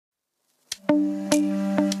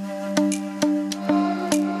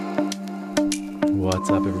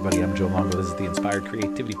up, everybody? I'm Joe Longo. This is the Inspired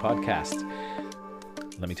Creativity Podcast.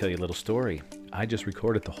 Let me tell you a little story. I just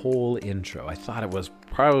recorded the whole intro. I thought it was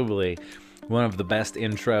probably one of the best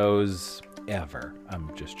intros ever.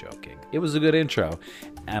 I'm just joking. It was a good intro,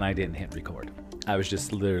 and I didn't hit record. I was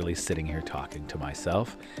just literally sitting here talking to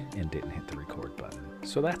myself and didn't hit the record button.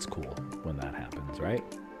 So that's cool when that happens, right?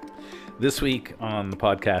 This week on the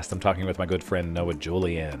podcast, I'm talking with my good friend Noah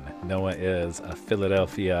Julian. Noah is a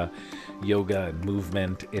Philadelphia yoga and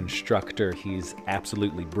movement instructor. He's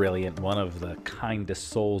absolutely brilliant, one of the kindest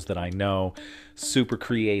souls that I know, super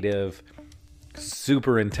creative,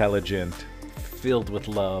 super intelligent, filled with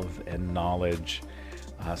love and knowledge.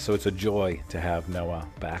 So it's a joy to have Noah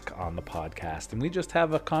back on the podcast. And we just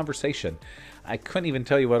have a conversation. I couldn't even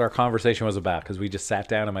tell you what our conversation was about because we just sat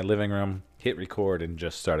down in my living room, hit record, and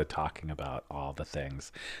just started talking about all the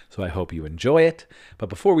things. So I hope you enjoy it. But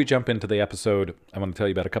before we jump into the episode, I want to tell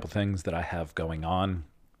you about a couple things that I have going on.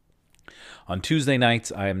 On Tuesday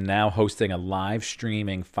nights, I am now hosting a live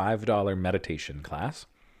streaming $5 meditation class.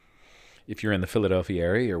 If you're in the Philadelphia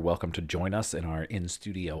area, you're welcome to join us in our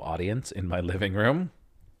in-studio audience in my living room.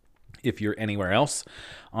 If you're anywhere else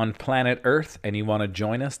on planet Earth and you want to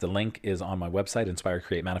join us, the link is on my website,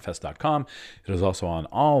 inspiredcreatemanifest.com. It is also on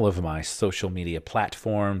all of my social media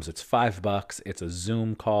platforms. It's $5. It's a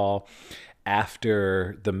Zoom call.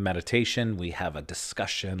 After the meditation, we have a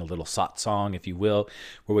discussion, a little satsang, if you will,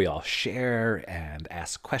 where we all share and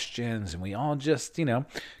ask questions, and we all just,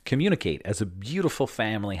 communicate as a beautiful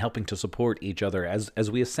family, helping to support each other as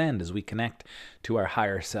we ascend, as we connect to our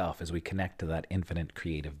higher self, as we connect to that infinite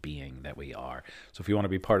creative being that we are. So if you want to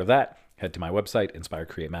be part of that, head to my website,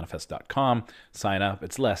 inspiredcreatemanifest.com, sign up.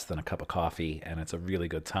 It's less than a cup of coffee, and it's a really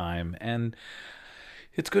good time, and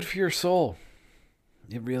it's good for your soul.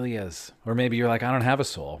 It really is. Or maybe you're like, I don't have a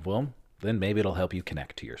soul. Well, then maybe it'll help you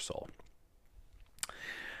connect to your soul.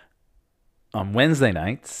 On Wednesday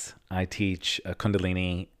nights, I teach a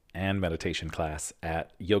Kundalini and meditation class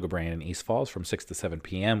at Yoga Brain in East Falls from 6 to 7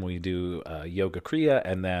 p.m. We do Yoga Kriya,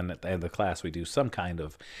 and then at the end of the class, we do some kind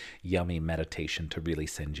of yummy meditation to really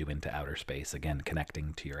send you into outer space, again,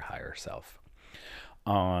 connecting to your higher self.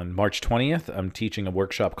 On March 20th, I'm teaching a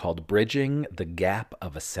workshop called Bridging the Gap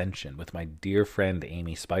of Ascension with my dear friend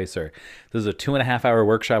Amy Spicer. This is a 2.5-hour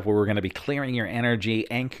workshop where we're going to be clearing your energy,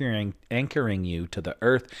 anchoring you to the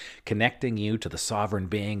earth, connecting you to the sovereign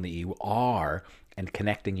being that you are, and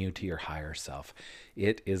connecting you to your higher self.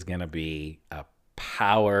 It is going to be a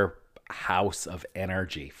power house of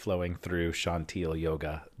energy flowing through Shantil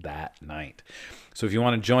Yoga that night. So if you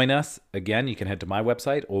want to join us, again, you can head to my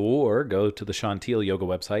website or go to the Shantil Yoga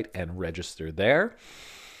website and register there.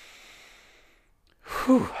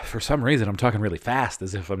 For some reason, I'm talking really fast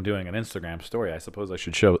as if I'm doing an Instagram story. I suppose I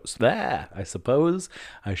should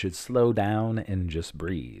slow down and just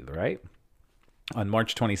breathe, right? On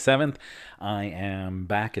March 27th, I am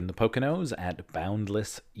back in the Poconos at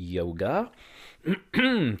Boundless Yoga,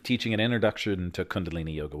 teaching an introduction to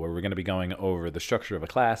Kundalini Yoga, where we're going to be going over the structure of a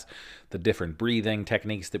class, the different breathing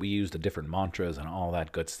techniques that we use, the different mantras, and all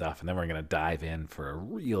that good stuff. And then we're going to dive in for a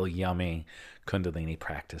real yummy Kundalini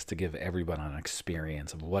practice to give everyone an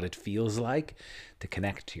experience of what it feels like to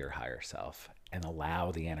connect to your higher self and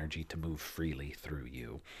allow the energy to move freely through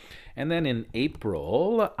you. And then in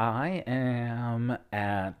April, I am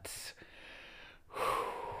at...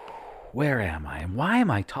 Where am I? And why am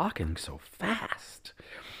I talking so fast?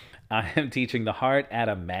 I am teaching The Heart at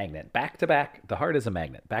a Magnet. Back-to-back, The Heart is a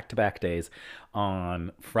Magnet. Back-to-back days.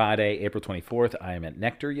 On Friday, April 24th, I am at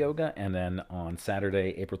Nectar Yoga. And then on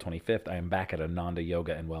Saturday, April 25th, I am back at Ananda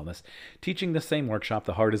Yoga and Wellness, teaching the same workshop,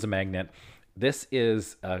 The Heart is a Magnet. This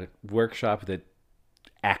is a workshop that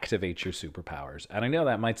activates your superpowers. And I know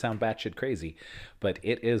that might sound batshit crazy, but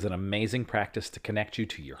it is an amazing practice to connect you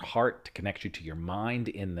to your heart, to connect you to your mind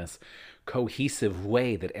in this cohesive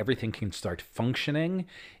way that everything can start functioning,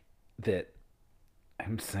 that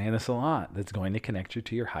I'm saying this a lot, that's going to connect you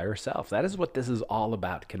to your higher self. That is what this is all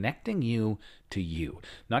about, connecting you to you.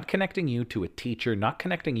 Not connecting you to a teacher, not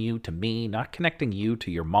connecting you to me, not connecting you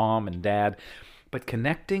to your mom and dad, but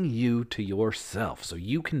connecting you to yourself so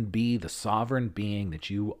you can be the sovereign being that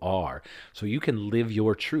you are, so you can live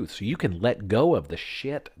your truth, so you can let go of the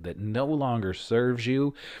shit that no longer serves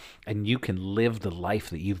you, and you can live the life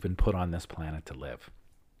that you've been put on this planet to live.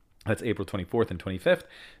 That's April 24th and 25th,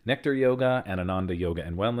 Nectar Yoga and Ananda Yoga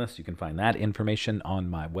and Wellness. You can find that information on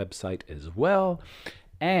my website as well.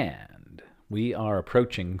 And we are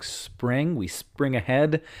approaching spring. We spring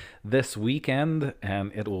ahead this weekend,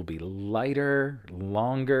 and it will be lighter,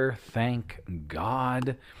 longer, thank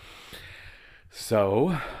God.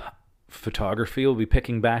 So photography will be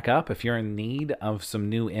picking back up. If you're in need of some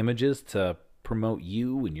new images to promote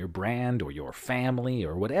you and your brand or your family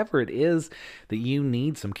or whatever it is that you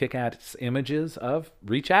need some kick-ass images of,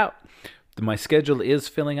 reach out. My schedule is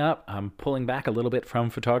filling up. I'm pulling back a little bit from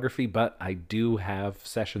photography, but I do have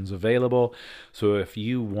sessions available. So if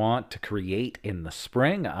you want to create in the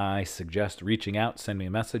spring, I suggest reaching out. Send me a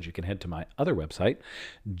message. You can head to my other website,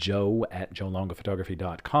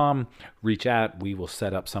 joe@joelongaphotography.com. Reach out. We will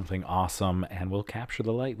set up something awesome and we'll capture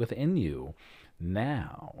the light within you.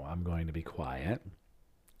 Now I'm going to be quiet.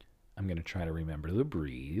 I'm going to try to remember to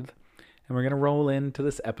breathe. And we're going to roll into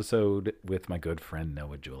this episode with my good friend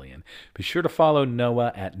Noah Julian. Be sure to follow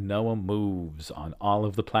Noah at Noah Moves on all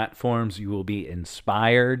of the platforms. You will be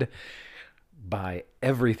inspired by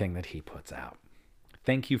everything that he puts out.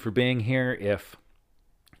 Thank you for being here. If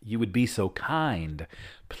you would be so kind,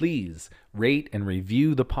 please rate and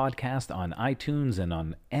review the podcast on iTunes and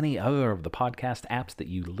on any other of the podcast apps that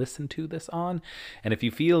you listen to this on. And if you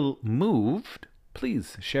feel moved,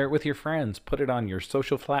 please share it with your friends. Put it on your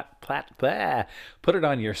social put it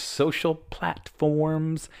on your social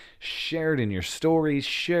platforms. Share it in your stories.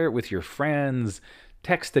 Share it with your friends.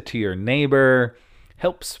 Text it to your neighbor.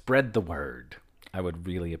 Help spread the word. I would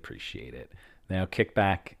really appreciate it. Now kick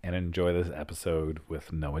back and enjoy this episode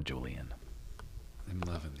with Noah Julian. I'm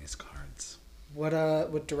loving these cards.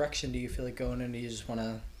 What direction do you feel like going in? Do you just want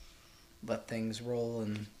to let things roll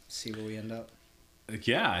and see where we end up?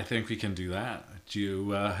 Yeah, I think we can do that. Do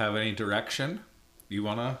you have any direction you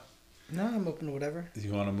want to? No, I'm open to whatever.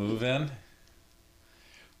 You want to move in?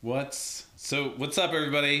 What's up,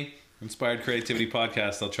 everybody? Inspired Creativity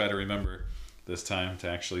Podcast. I'll try to remember this time to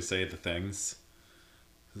actually say the things.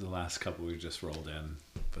 The last couple we've just rolled in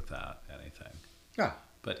without anything. Ah.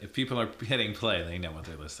 But if people are hitting play, they know what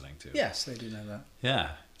they're listening to. Yes, they do know that.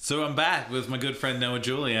 Yeah. So I'm back with my good friend Noah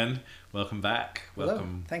Julian. Welcome back. Hello.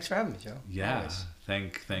 Welcome. Thanks for having me, Joe. Yeah. Always.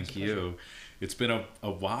 Thank you. It's been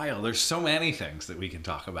a while. There's so many things that we can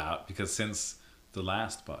talk about because since the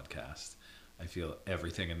last podcast, I feel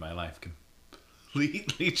everything in my life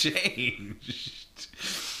completely changed.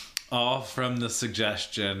 All from the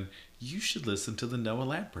suggestion, you should listen to the Noah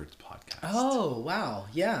Lampert's podcast. Oh, wow.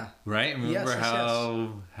 Yeah. Right? Remember Yes.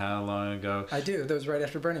 how long ago? I do. That was right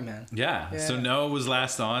after Burning Man. Yeah. Yeah. So Noah was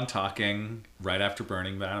last on talking right after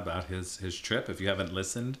Burning Man about his trip. If you haven't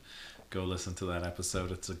listened, go listen to that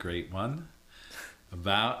episode. It's a great one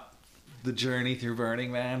about the journey through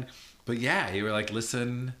Burning Man. But yeah, you were like,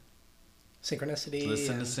 listen to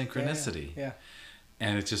synchronicity. Yeah.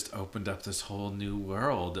 And it just opened up this whole new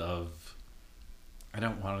world of, I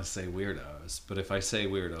don't want to say weirdos, but if I say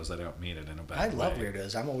weirdos, I don't mean it in a bad way. I love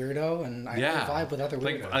weirdos. I'm a weirdo, and I vibe with other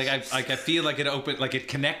weirdos. I feel like it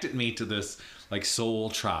connected me to this like soul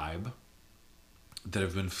tribe that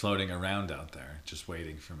have been floating around out there, just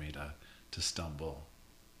waiting for me to stumble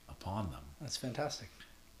upon them. That's fantastic.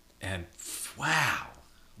 And wow,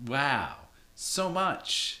 so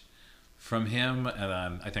much from him. And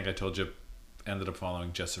then I think I told you, ended up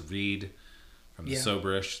following Jessa Reed from the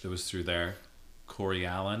Soberish that was through there. Corey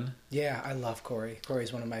Allen. Yeah, I love Corey.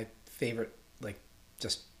 Corey's one of my favorite,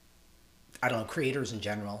 creators in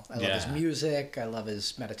general. I love his music. I love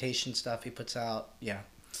his meditation stuff he puts out. Yeah.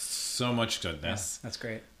 So much goodness. Yeah, that's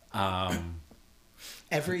great. Who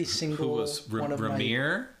Every single was one of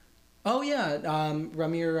Ramir? Oh, yeah.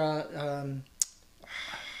 Ramir...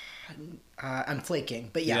 I'm flaking,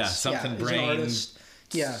 but yes. Yeah, something he's brain. an artist.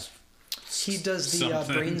 Yeah. He does the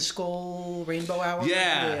Brain Skull Rainbow Hour.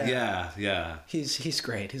 Yeah. He's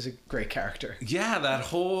great. He's a great character. Yeah, that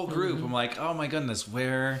whole group. I'm like, oh my goodness,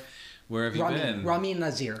 where have you been? Rami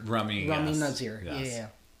Nazir. Rami Nazir. Yes. Yeah.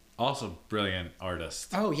 Also brilliant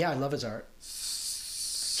artist. Oh yeah, I love his art.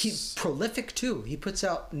 He's prolific too. He puts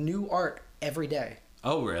out new art every day.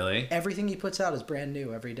 Oh really? Everything he puts out is brand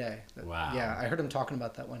new every day. Wow. Yeah, I heard him talking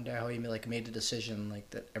about that one day. How he made a decision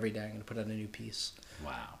that every day I'm going to put out a new piece.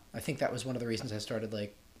 Wow. I think that was one of the reasons I started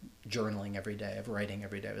journaling every day, of writing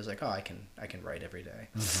every day. I was like, oh, I can write every day.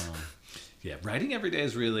 Mm-hmm. Yeah, writing every day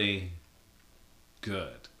is really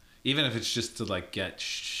good, even if it's just to get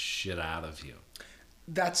shit out of you.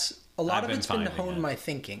 That's a lot of it's been to hone my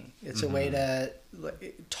thinking. It's a way to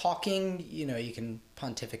talking. You can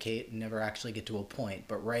pontificate and never actually get to a point,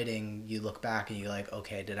 but writing, you look back and you're like,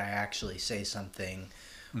 okay, did I actually say something?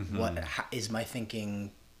 How, is my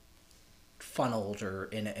thinking funneled or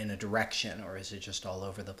in a direction, or is it just all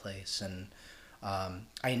over the place? And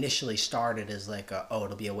I initially started as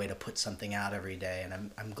it'll be a way to put something out every day,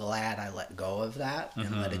 and I'm glad I let go of that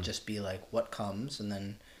and let it just be what comes, and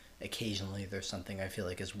then occasionally there's something I feel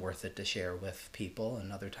like is worth it to share with people,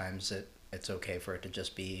 and other times it's okay for it to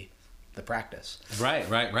just be the practice. Right.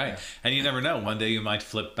 Yeah. And you never know. One day you might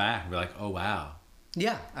flip back and be like, oh, wow.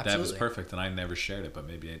 Yeah, absolutely. That was perfect, and I never shared it, but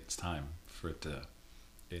maybe it's time for it to,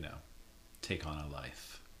 take on a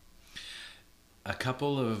life.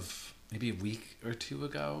 Maybe a week or two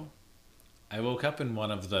ago, I woke up in one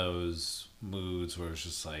of those moods where it's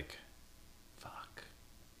just like, fuck,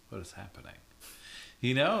 what is happening?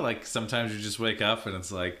 Like sometimes you just wake up and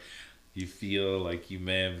it's like, you feel like you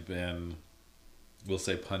may have been, we'll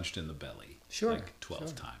say, punched in the belly. Sure. Like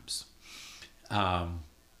 12 times.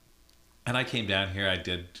 And I came down here, I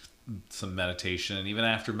did some meditation, and even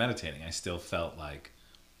after meditating, I still felt like,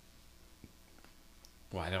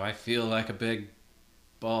 why do I feel like a big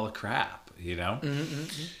ball of crap,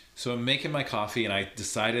 So I'm making my coffee, and I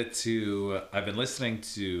decided I've been listening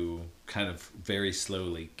to, kind of very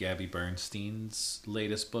slowly, Gabby Bernstein's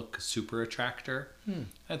latest book, Super Attractor.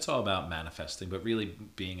 It's all about manifesting, but really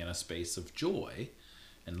being in a space of joy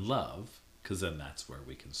and love, because then that's where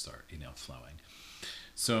we can start, flowing.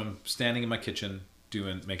 So I'm standing in my kitchen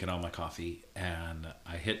making all my coffee, and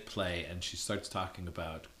I hit play, and she starts talking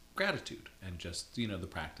about gratitude and just, the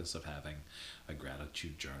practice of having a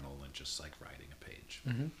gratitude journal and just like writing a page.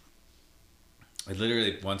 I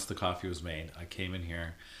literally, once the coffee was made, I came in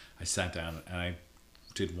here, I sat down, and I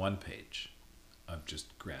did one page of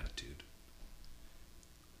just gratitude.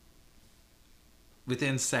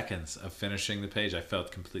 Within seconds of finishing the page, I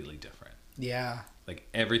felt completely different. Yeah. Like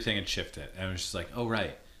everything had shifted, and I was just like, oh,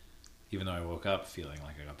 right. Even though I woke up feeling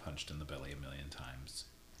like I got punched in the belly a million times,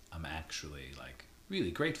 I'm actually like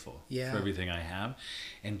really grateful for everything I have.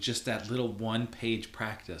 And just that little one-page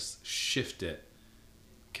practice shifted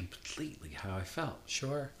completely how I felt.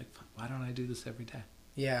 Sure. Like, why don't I do this every day?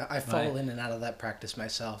 Yeah, I fall in and out of that practice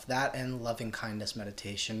myself. That and loving kindness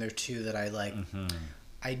meditation, they're two that I like.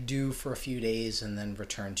 I do for a few days and then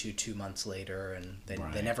return to 2 months later, and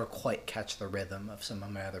they never quite catch the rhythm of some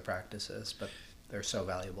of my other practices, but they're so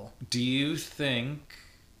valuable. Do you think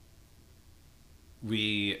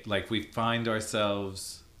we find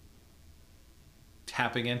ourselves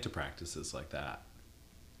tapping into practices like that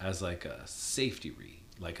as like a safety reed,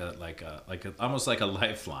 like a almost like a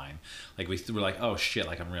lifeline? Like we're like, oh shit,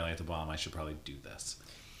 like I'm really at the bottom, I should probably do this.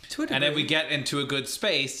 And then we get into a good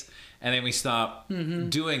space, and then we stop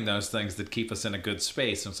doing those things that keep us in a good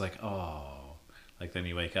space, and it's like, oh, like then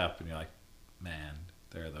you wake up and you're like, man,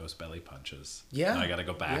 there are those belly punches. Yeah. Now I got to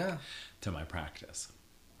go back to my practice.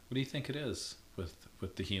 What do you think it is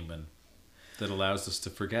with the human that allows us to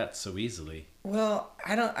forget so easily? Well,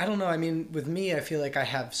 I don't know. I mean, with me, I feel like I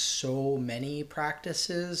have so many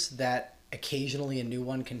practices that occasionally a new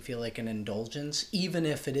one can feel like an indulgence, even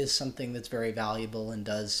if it is something that's very valuable and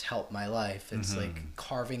does help my life. It's like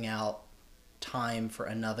carving out time for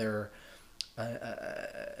another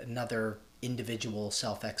individual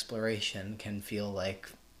self-exploration can feel like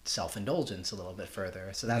self-indulgence a little bit further.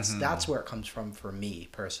 So that's where it comes from for me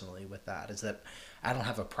personally with that, is that I don't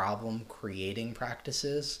have a problem creating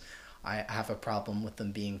practices. I have a problem with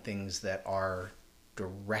them being things that are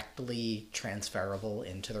directly transferable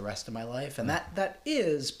into the rest of my life, and that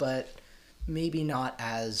is, but maybe not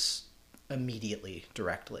as immediately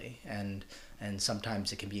directly, and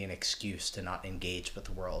sometimes it can be an excuse to not engage with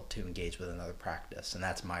the world, to engage with another practice, and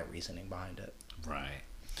that's my reasoning behind it. Right.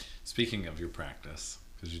 Speaking of your practice,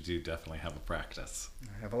 because you do definitely have a practice.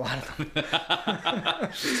 I have a lot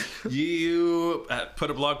of them. You put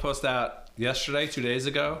a blog post out yesterday, 2 days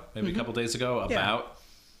ago, maybe a couple days ago, about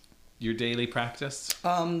your daily practice,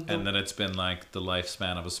 and then it's been like the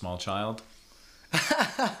lifespan of a small child.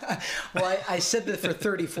 Well, I said that for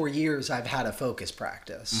 34 years I've had a focus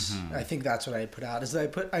practice. I think that's what I had put out. Is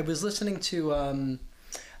that I was listening to I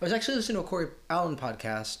was actually listening to a Corey Allen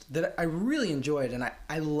podcast that I really enjoyed, and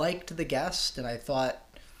I liked the guest, and I thought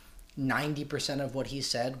 90% of what he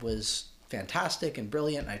said was fantastic and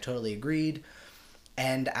brilliant, and I totally agreed.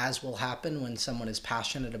 And as will happen when someone is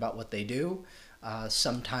passionate about what they do,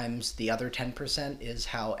 sometimes the other 10% is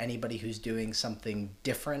how anybody who's doing something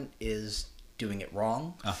different is doing it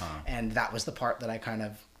wrong. And that was the part that I kind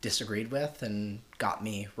of disagreed with and got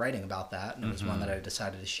me writing about that. And it was one that I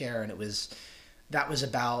decided to share. And that was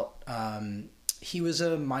about, he was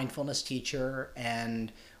a mindfulness teacher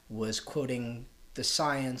and was quoting the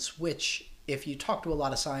science, which if you talk to a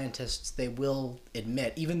lot of scientists, they will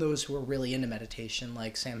admit, even those who are really into meditation,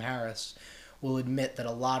 like Sam Harris, will admit that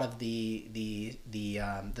a lot of the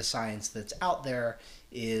science that's out there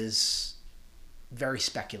is very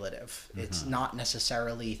speculative. It's not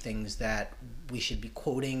necessarily things that we should be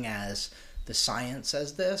quoting as the science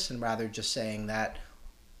says this, and rather just saying that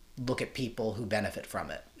look at people who benefit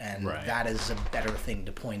from it. And that is a better thing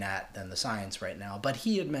to point at than the science right now. But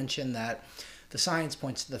he had mentioned that the science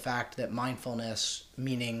points to the fact that mindfulness,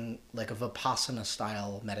 meaning like a Vipassana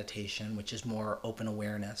style meditation, which is more open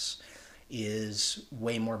awareness, is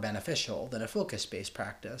way more beneficial than a focus-based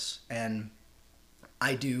practice. And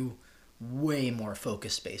I do way more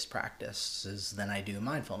focus-based practices than I do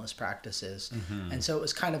mindfulness practices. And so it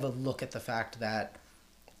was kind of a look at the fact that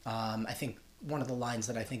I think one of the lines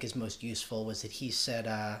that I think is most useful was that he said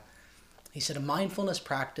a mindfulness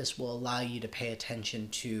practice will allow you to pay attention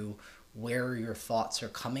to where your thoughts are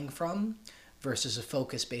coming from versus a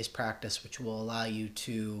focus-based practice, which will allow you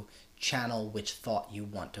to channel which thought you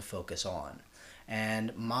want to focus on.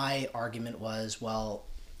 And my argument was, well,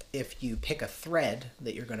 if you pick a thread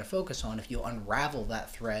that you're going to focus on, if you unravel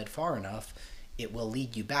that thread far enough, it will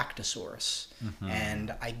lead you back to source.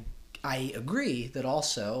 And I agree that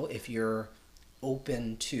also if you're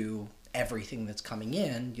open to everything that's coming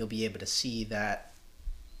in, you'll be able to see that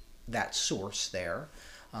source there.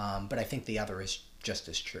 But I think the other is just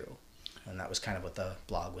as true. And that was kind of what the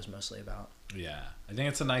blog was mostly about. Yeah. I think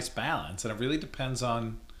it's a nice balance, and it really depends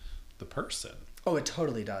on the person. Oh, it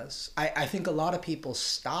totally does. I think a lot of people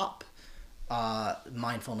stop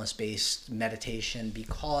mindfulness-based meditation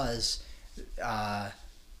because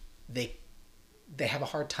they have a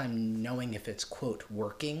hard time knowing if it's, quote,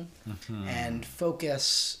 working. And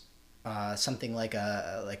focus... something like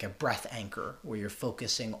a breath anchor, where you're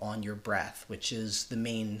focusing on your breath, which is the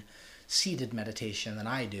main seated meditation that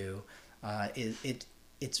I do.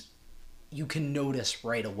 It's you can notice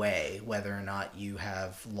right away whether or not you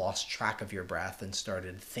have lost track of your breath and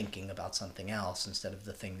started thinking about something else instead of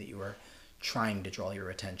the thing that you were trying to draw your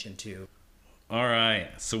attention to. All right,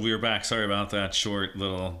 so we're back. Sorry about that short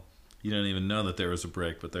little. You didn't even know that there was a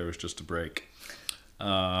break, but there was just a break.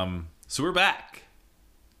 So we're back.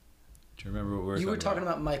 Do you remember what you were talking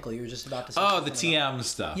about? Michael, you were just about to say the TM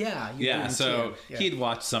stuff. Yeah. So TM. he'd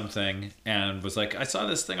watched something and was like, I saw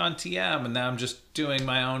this thing on TM and now I'm just doing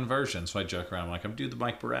my own version. So I joke around like, I'm doing the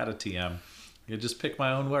Mike Barata TM. You just pick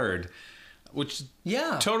my own word, which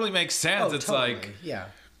totally makes sense. It's totally.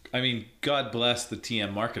 I mean, God bless the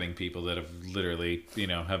TM marketing people that have literally,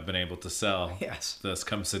 have been able to sell this.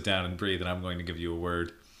 Come sit down and breathe, and I'm going to give you a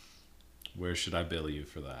word. Where should I bill you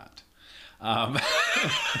for that?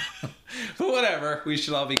 But whatever, we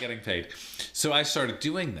should all be getting paid. So I started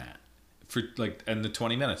doing that for and the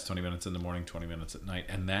 20 minutes in the morning, 20 minutes at night.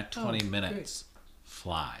 And that 20 minutes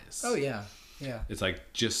flies. Oh yeah. It's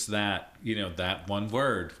like just that, that one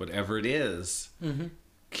word, whatever it is,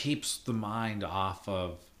 keeps the mind off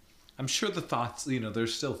of, I'm sure the thoughts,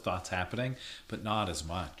 there's still thoughts happening, but not as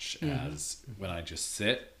much as when I just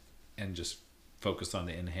sit and just focus on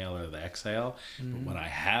the inhale or the exhale. But when I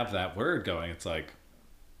have that word going, it's like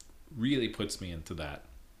really puts me into that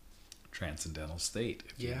transcendental state,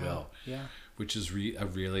 if you will, which is a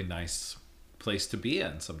really nice place to be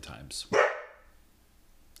in sometimes.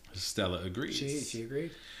 Stella agrees. She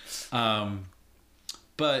agreed.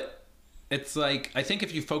 But it's like, I think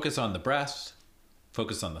if you focus on the breath,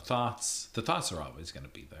 focus on the thoughts are always going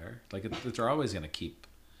to be there. Like they're always going to keep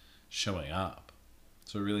showing up.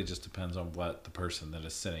 So it really just depends on what the person that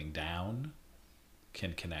is sitting down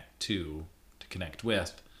can connect to connect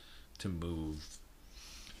with, to move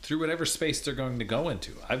through whatever space they're going to go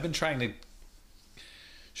into. I've been trying to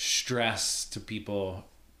stress to people,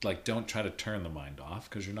 like, don't try to turn the mind off,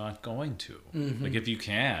 because you're not going to. Like, if you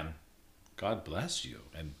can, God bless you.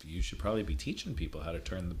 And you should probably be teaching people how to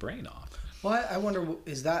turn the brain off. Well, I wonder,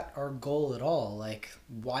 is that our goal at all? Like,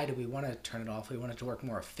 why do we want to turn it off? We want it to work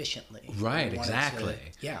more efficiently. Right, exactly.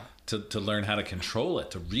 To learn how to control it,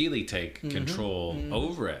 to really take control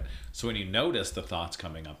over it. So when you notice the thoughts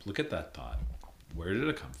coming up, look at that thought. Where did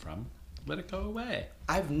it come from? Let it go away.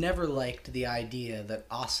 I've never liked the idea that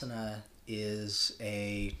asana is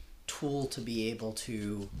a tool to be able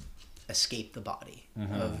to escape the body,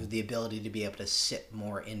 of the ability to be able to sit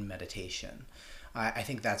more in meditation. I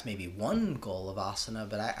think that's maybe one goal of asana,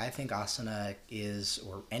 but I think asana is,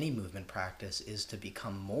 or any movement practice, is to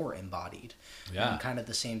become more embodied. And kind of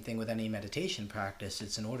the same thing with any meditation practice.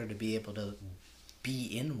 It's in order to be able to be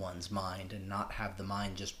in one's mind and not have the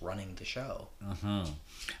mind just running the show.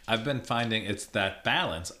 I've been finding it's that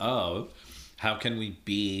balance of how can we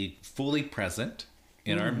be fully present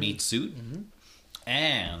in our meat suit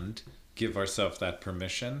and give ourselves that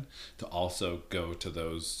permission to also go to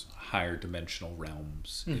those higher dimensional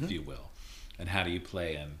realms, if you will. And how do you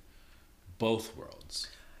play in both worlds?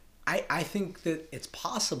 I think that it's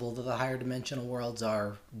possible that the higher dimensional worlds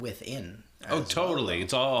are within. Oh, totally. Well.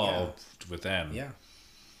 It's all within. Yeah.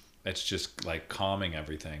 it's just like calming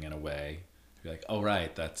everything in a way. You're like, oh,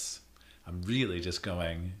 right, I'm really just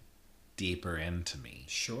going deeper into me.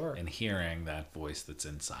 Sure. And hearing that voice that's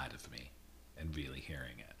inside of me and really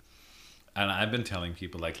hearing it. And I've been telling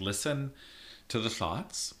people, like, listen to the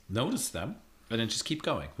thoughts, notice them, and then just keep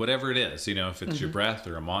going. Whatever it is, if it's your breath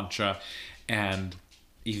or a mantra. And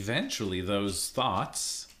eventually those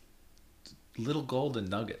thoughts, little golden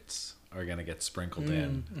nuggets are going to get sprinkled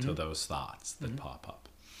in to those thoughts that pop up.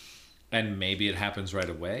 And maybe it happens right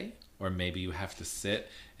away, or maybe you have to sit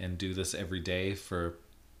and do this every day for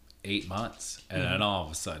 8 months, and then all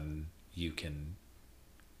of a sudden you can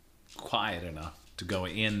quiet enough to go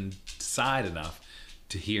inside enough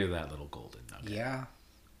to hear that little golden nugget. Yeah.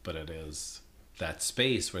 But it is that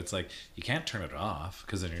space where it's like you can't turn it off,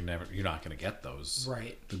 because then you're not going to get those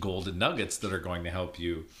the golden nuggets that are going to help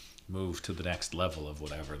you move to the next level of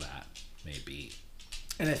whatever that may be.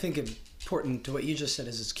 And I think important to what you just said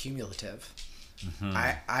is it's cumulative.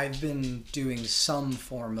 I've been doing some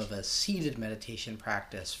form of a seated meditation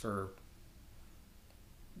practice for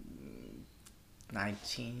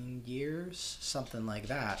 19 years, something like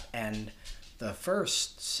that. And the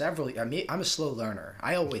first several, I'm a slow learner.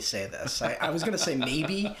 I always say this. I was going to say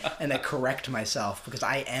maybe, and I correct myself because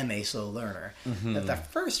I am a slow learner. That the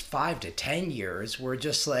first 5 to 10 years were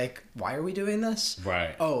just like, why are we doing this?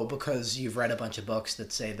 Right. Oh, because you've read a bunch of books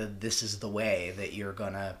that say that this is the way that you're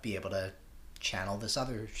going to be able to channel this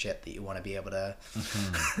other shit that you want to be able to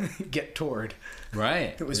get toward.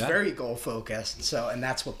 Right. It was very goal focused. So, and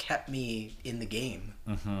that's what kept me in the game.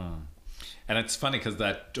 And it's funny because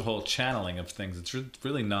that whole channeling of things, it's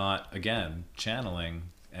really not, again, channeling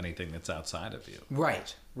anything that's outside of you.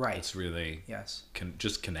 Right. It's really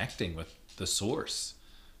just connecting with the source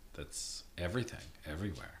that's everything,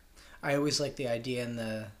 everywhere. I always like the idea in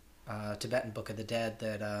the Tibetan Book of the Dead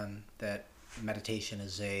that meditation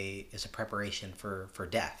is a preparation for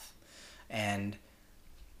death. And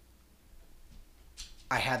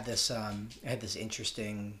I had this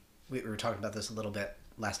interesting, we were talking about this a little bit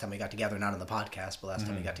last time we got together, not on the podcast, but last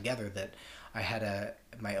time we got together, that I had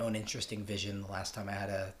my own interesting vision the last time I had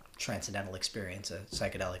a transcendental experience, a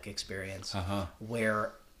psychedelic experience,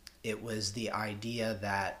 where it was the idea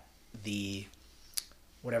that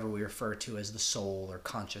whatever we refer to as the soul or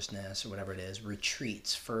consciousness or whatever it is,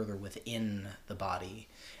 retreats further within the body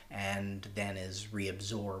and then is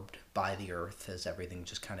reabsorbed by the earth as everything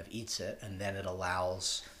just kind of eats it, and then it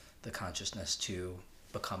allows the consciousness to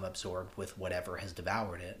become absorbed with whatever has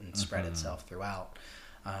devoured it and spread itself throughout.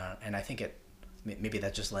 And I think maybe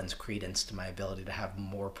that just lends credence to my ability to have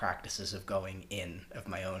more practices of going in of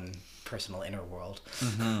my own personal inner world.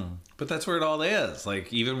 But that's where it all is.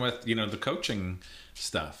 Like, even with, the coaching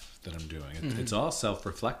stuff that I'm doing, it's all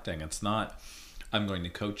self-reflecting. It's not, I'm going to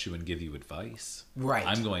coach you and give you advice. Right.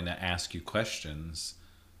 I'm going to ask you questions,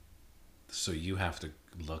 so you have to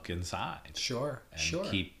look inside. Sure. And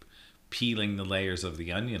keep peeling the layers of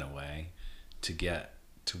the onion away to get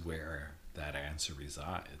to where that answer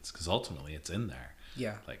resides, because ultimately it's in there.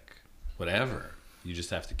 Like, whatever, you just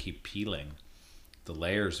have to keep peeling the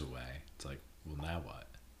layers away. It's like, well, now what,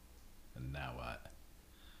 and now what,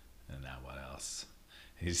 and now what else?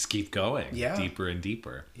 And you just keep going deeper and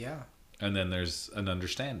deeper, and then there's an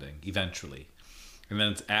understanding eventually, and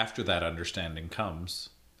then it's after that understanding comes,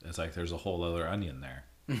 it's like there's a whole other onion there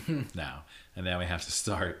now, and then we have to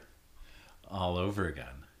start all over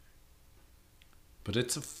again. But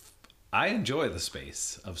I enjoy the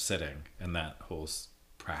space of sitting and that whole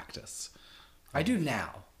practice. I do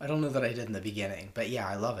now. I don't know that I did in the beginning, but yeah,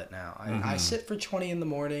 I love it now. I sit for 20 in the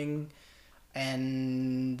morning,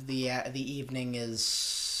 and the evening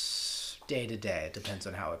is day to day. It depends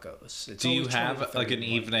on how it goes. Do you have like an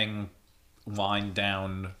evening wind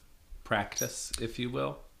down practice, if you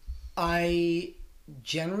will? I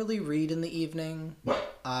generally read in the evening.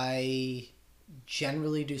 I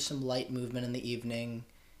generally do some light movement in the evening,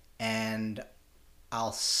 and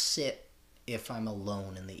I'll sit if I'm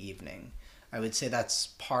alone in the evening. I would say that's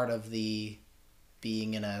part of the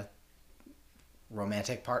being in a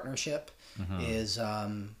romantic partnership is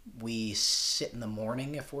we sit in the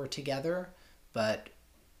morning if we're together, but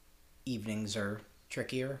evenings are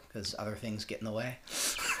trickier because other things get in the way.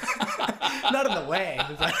 Not in the way.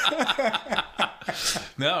 But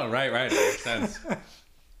No, right. It makes sense.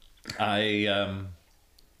 I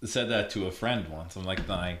said that to a friend once. I'm like,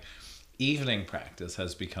 my evening practice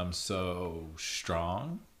has become so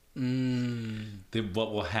strong.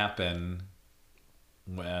 What will happen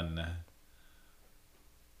when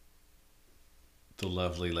the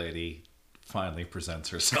lovely lady finally presents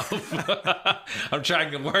herself. I'm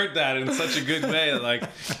trying to word that in such a good way. Like,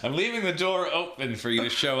 I'm leaving the door open for you to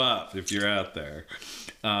show up if you're out there.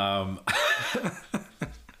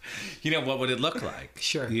 You know, what would it look like?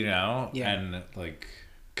 Sure. You know? Yeah. And like,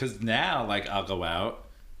 because now, like, I'll go out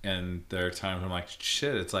and there are times I'm like,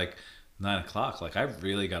 shit, it's like 9 o'clock. Like, I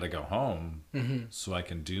really got to go home so I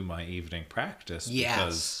can do my evening practice.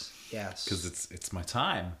 Yes. Because it's my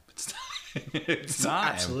time. It's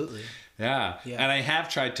time. Absolutely. Yeah. And I have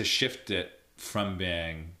tried to shift it from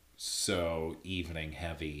being so evening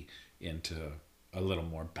heavy into a little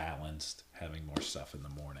more balanced, having more stuff in the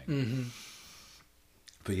morning.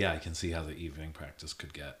 But yeah, I can see how the evening practice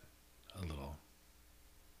could get a little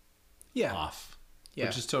off. Yeah.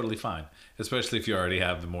 Which is totally fine. Especially if you already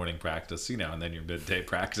have the morning practice, you know, and then your midday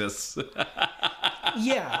practice.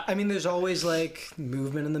 Yeah. I mean, there's always like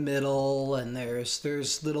movement in the middle, and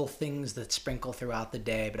there's little things that sprinkle throughout the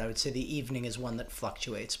day, but I would say the evening is one that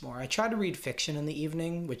fluctuates more. I try to read fiction in the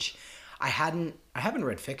evening, which I haven't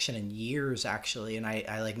read fiction in years, actually, and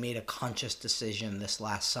I like made a conscious decision this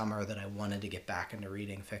last summer that I wanted to get back into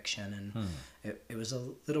reading fiction, and it was a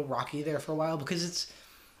little rocky there for a while because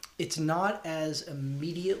it's not as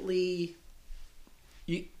immediately...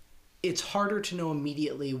 It's harder to know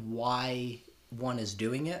immediately why one is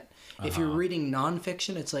doing it. If you're reading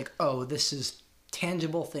nonfiction, it's like, oh, this is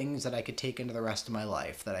tangible things that I could take into the rest of my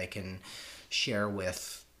life, that I can share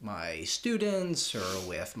with my students or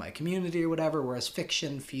with my community or whatever, whereas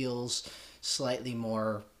fiction feels slightly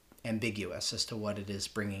more ambiguous as to what it is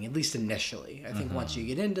bringing, at least initially. I think once you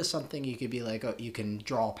get into something, you could be like, oh, you can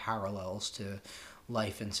draw parallels to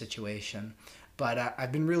life and situation. But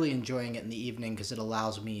I've been really enjoying it in the evening because it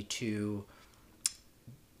allows me to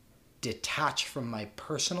detach from my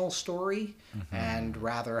personal story and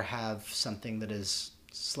rather have something that is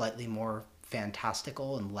slightly more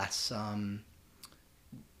fantastical and less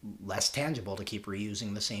tangible, to keep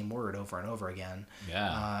reusing the same word over and over again.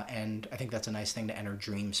 Yeah. And I think that's a nice thing to enter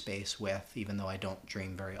dream space with, even though I don't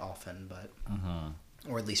dream very often, but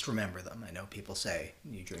or at least remember them. I know people say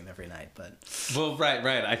you dream every night, but well,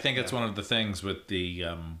 right. I think it's one of the things with the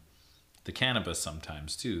cannabis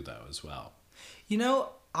sometimes too, though, as well. You know,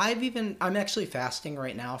 I'm actually fasting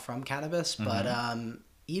right now from cannabis, but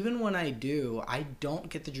even when I do, I don't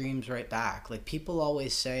get the dreams right back. Like, people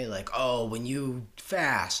always say, like, oh, when you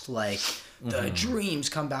fast, like, the dreams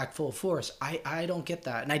come back full force. I don't get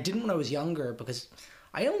that. And I didn't when I was younger, because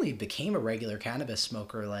I only became a regular cannabis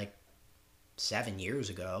smoker, like, 7 years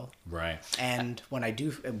ago. Right. And when I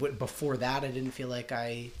do, before that, I didn't feel like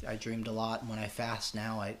I dreamed a lot. And when I fast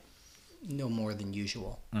now, I know more than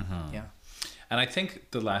usual. Yeah. And I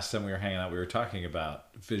think the last time we were hanging out, we were talking about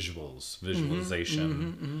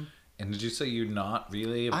visualization. And did you say you're not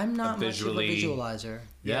really I'm not visually... much of a visualizer.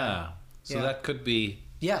 Yeah. So that could be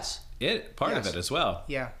part of it as well.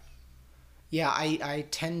 Yeah. Yeah, I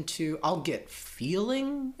tend to... I'll get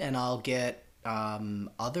feeling and I'll get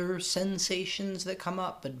other sensations that come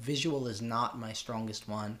up, but visual is not my strongest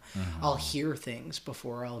one. I'll hear things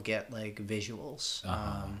before I'll get, like, visuals.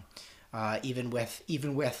 Even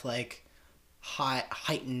with like...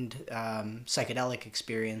 heightened psychedelic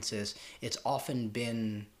experiences, it's often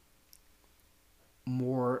been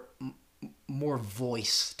more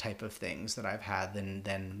voice type of things that I've had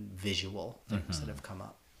than visual things that have come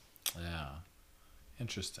up. Yeah,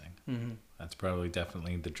 interesting. That's probably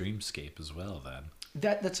definitely the dreamscape as well. Then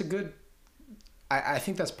that's a good. I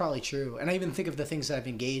think that's probably true, and I even think of the things that I've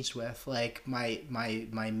engaged with, like my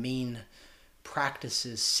main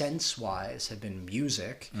practices sense-wise have been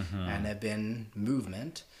music and have been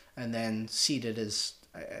movement, and then seated is,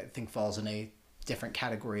 I think, falls in a different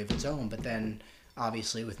category of its own. But then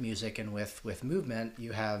obviously with music and with movement,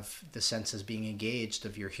 you have the senses being engaged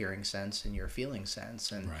of your hearing sense and your feeling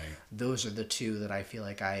sense, and those are the two that I feel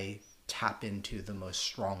like I tap into the most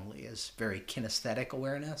strongly, is very kinesthetic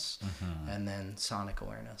awareness and then sonic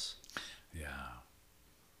awareness.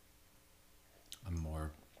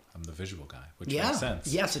 I'm the visual guy, which makes sense.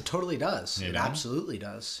 Yes, it totally does. It absolutely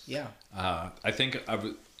does. Yeah. I think I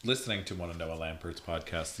was listening to one of Noah Lampert's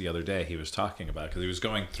podcasts the other day. He was talking about, because he was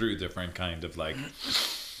going through different kind of like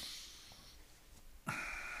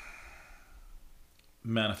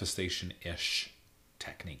manifestation-ish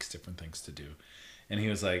techniques, different things to do. And he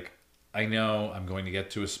was like, I know I'm going to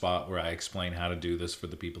get to a spot where I explain how to do this for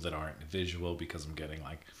the people that aren't visual, because I'm getting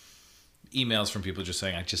like emails from people just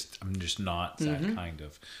saying, I'm just not that kind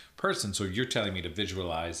of person. So you're telling me to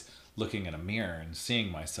visualize looking in a mirror and seeing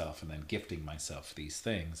myself and then gifting myself these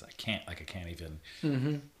things. I can't even.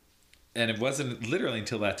 And it wasn't literally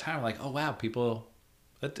until that time, like, oh wow, people,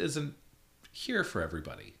 that isn't here for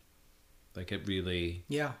everybody. Like it really,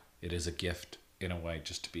 yeah, it is a gift in a way,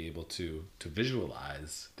 just to be able to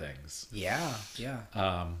visualize things. Yeah.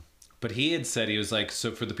 But he had said, he was like,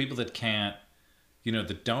 so for the people that can't,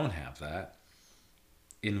 that don't have that,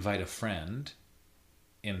 invite a friend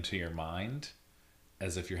into your mind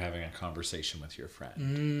as if you're having a conversation with your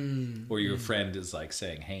friend. Or your friend is like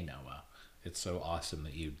saying, hey, Noah, it's so awesome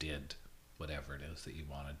that you did whatever it is that you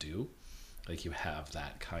want to do. Like you have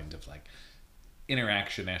that kind of like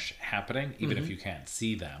interaction-ish happening, even if you can't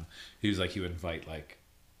see them. He was like, you invite like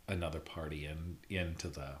another party into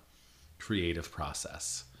the creative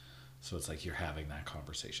process. So it's like you're having that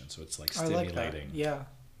conversation. So it's like stimulating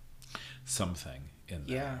something in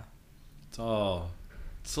there. Yeah.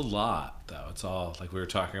 It's a lot though. It's all like we were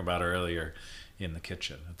talking about earlier in the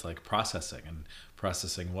kitchen. It's like processing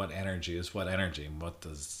what energy is what energy, and what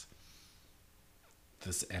does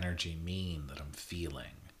this energy mean that I'm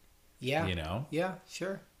feeling? Yeah. Yeah,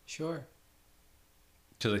 sure.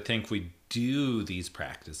 Because I think we do these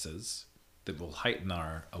practices that will heighten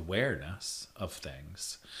our awareness of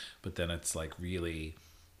things, but then it's like really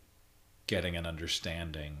getting an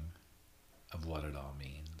understanding of what it all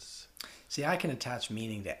means. See, I can attach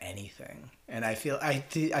meaning to anything, and I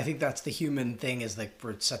think that's the human thing, is like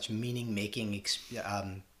we're such meaning making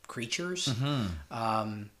creatures.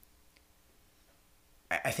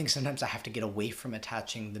 I think sometimes I have to get away from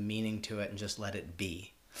attaching the meaning to it and just let it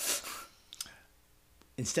be,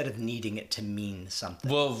 instead of needing it to mean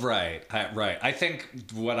something. Well, right. I think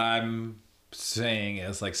what I'm saying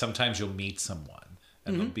is like sometimes you'll meet someone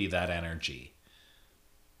and there'll be that energy,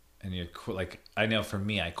 and you're like, I know for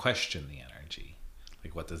me, I question the energy.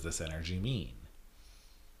 Like, what does this energy mean?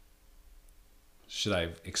 Should I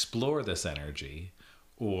explore this energy,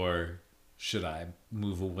 or should I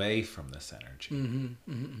move away from this energy?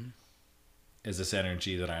 Is this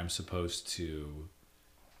energy that I'm supposed to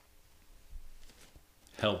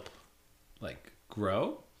help, like,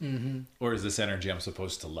 grow? Or is this energy I'm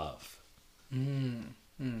supposed to love?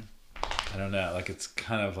 I don't know. Like, it's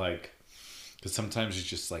kind of like, because sometimes you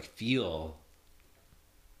just, like, feel,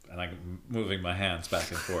 and I'm moving my hands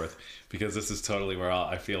back and forth, because this is totally where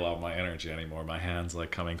I feel all my energy anymore. My hands,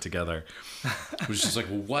 like, coming together. It was just like,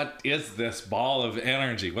 what is this ball of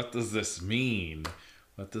energy? What does this mean?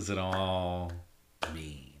 What does it all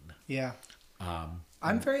mean? Yeah.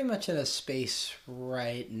 I'm very much in a space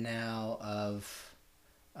right now of,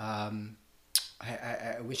 I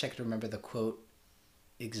wish I could remember the quote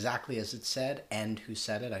exactly as it said and who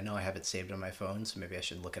said it. I know I have it saved on my phone, so maybe I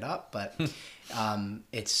should look it up, but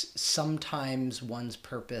it's sometimes one's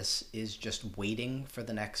purpose is just waiting for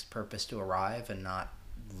the next purpose to arrive and not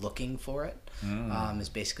looking for it, is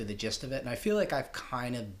basically the gist of it. And I feel like I've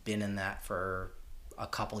kind of been in that for a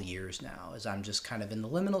couple years now, as I'm just kind of in the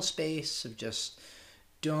liminal space of just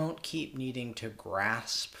don't keep needing to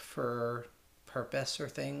grasp for purpose or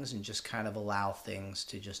things, and just kind of allow things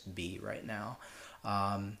to just be right now.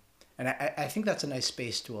 And I think that's a nice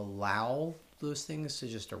space to allow those things to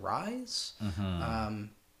just arise.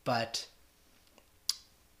 But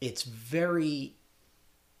it's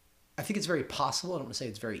I think it's very possible. I don't want to say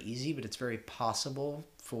it's very easy, but it's very possible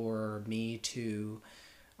for me to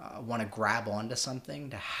want to grab onto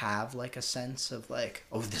something, to have like a sense of like,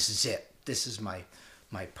 oh, this is it. This is my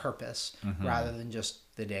purpose, rather than just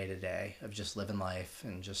the day-to-day of just living life.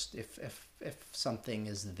 And just if something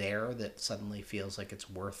is there that suddenly feels like it's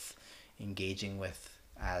worth engaging with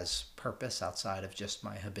as purpose outside of just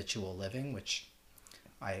my habitual living, which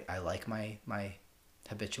I like my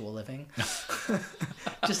habitual living,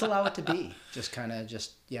 just allow it to be. Just kind of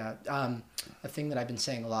just, a thing that I've been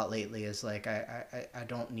saying a lot lately is like, I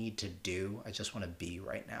don't need to do, I just want to be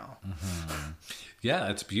right now. Yeah,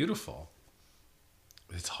 it's beautiful.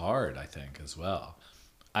 It's hard, I think, as well.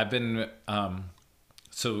 I've been,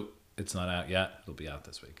 so it's not out yet. It'll be out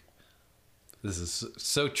this week. This is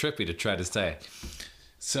so trippy to try to say.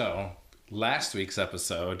 So last week's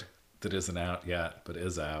episode that isn't out yet, but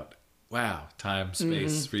is out. Wow. Time,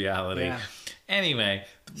 space, reality. Yeah. Anyway.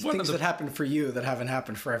 Things that happened for you that haven't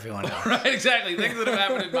happened for everyone else. Right, exactly. Things that have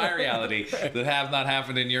happened in my reality that have not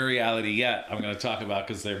happened in your reality yet. I'm going to talk about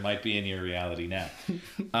because there might be in your reality now.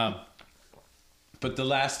 But the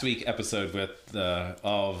last week episode with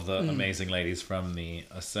all of the amazing ladies from the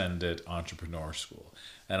Ascended Entrepreneur School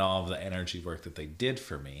and all of the energy work that they did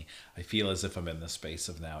for me, I feel as if I'm in the space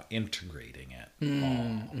of now integrating it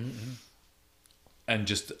all. And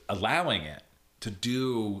just allowing it to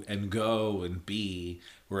do and go and be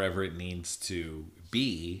wherever it needs to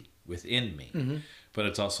be within me. But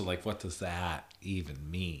it's also like, what does that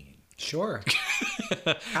even mean? Sure.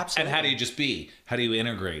 Absolutely. And how do you just be? How do you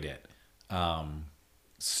integrate it?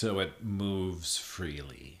 so it moves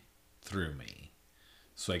freely through me.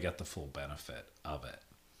 So I get the full benefit of it.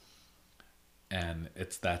 And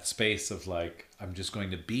it's that space of like, I'm just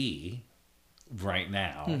going to be right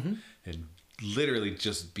now and literally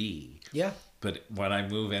just be. Yeah. But when I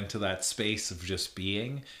move into that space of just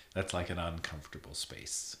being, that's like an uncomfortable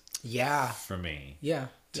space. Yeah. For me. Yeah.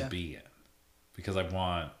 To be in. Because I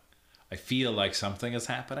feel like something is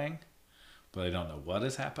happening, but I don't know what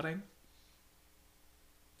is happening.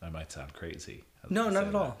 That might sound crazy. No, not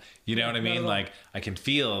at all. You know what I mean? Like, I can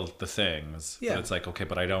feel the things, yeah. but it's like, okay,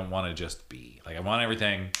 but I don't want to just be. Like, I want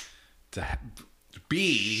everything to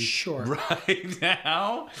be sure right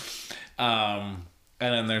now. And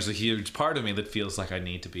then there's a huge part of me that feels like I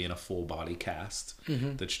need to be in a full body cast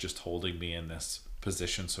that's just holding me in this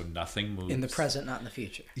position so nothing moves. In the present, not in the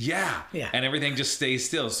future. Yeah. Yeah. And everything just stays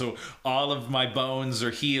still. So all of my bones are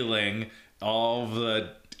healing, all of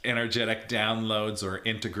the energetic downloads are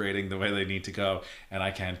integrating the way they need to go, and I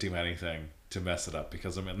can't do anything to mess it up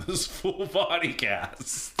because I'm in this full body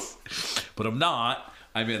cast. But I'm not.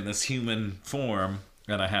 I'm in this human form,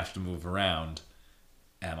 and I have to move around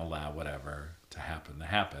and allow whatever to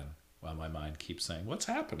happen while my mind keeps saying, what's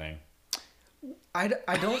happening? I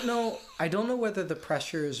don't know. I don't know whether the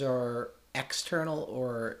pressures are external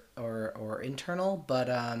or internal, but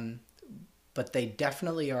they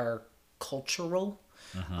definitely are cultural.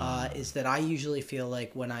 Is that I usually feel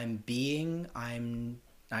like when I'm being, I'm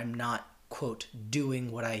not, quote,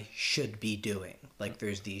 doing what I should be doing. Like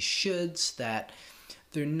there's these shoulds that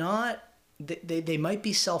they're not, they might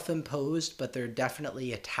be self-imposed, but they're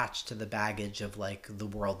definitely attached to the baggage of like the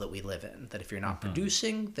world that we live in. That if you're not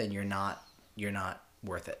producing, then you're not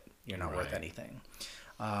worth it. You're not worth anything.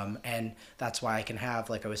 And that's why I can have,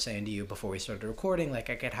 like I was saying to you before we started recording, like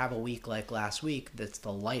I could have a week like last week that's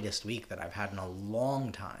the lightest week that I've had in a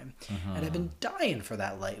long time. And I've been dying for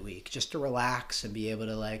that light week just to relax and be able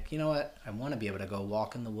to like, you know what, I want to be able to go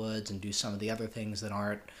walk in the woods and do some of the other things that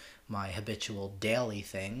aren't my habitual daily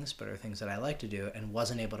things, but are things that I like to do, and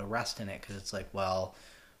wasn't able to rest in it because it's like, well,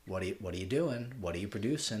 what are you doing? What are you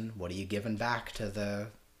producing? What are you giving back to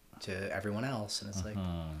everyone else? And it's like,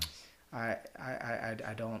 I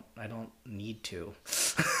don't need to.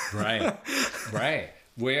 Right.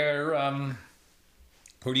 Where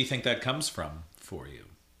do you think that comes from for you?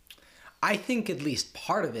 I think at least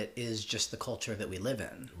part of it is just the culture that we live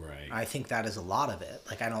in. Right. I think that is a lot of it.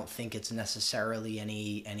 Like I don't think it's necessarily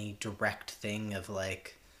any direct thing of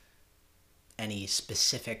like any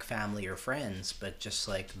specific family or friends, but just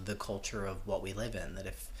like the culture of what we live in. That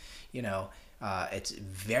if, you know, it's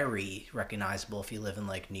very recognizable if you live in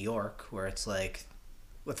like New York, where it's like,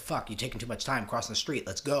 what the fuck, you're taking too much time crossing the street,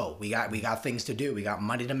 let's go, we got things to do, we got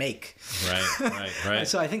money to make. Right. And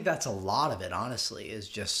so I think that's a lot of it, honestly,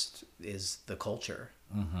 is the culture.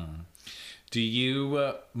 Do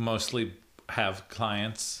you mostly have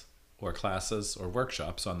clients or classes or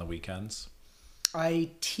workshops on the weekends?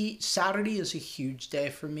 I teach. Saturday is a huge day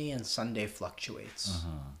for me, and Sunday fluctuates.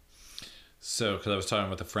 So, because I was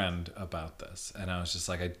talking with a friend about this, and I was just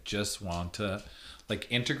like, I just want to like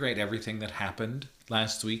integrate everything that happened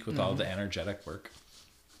last week with all the energetic work,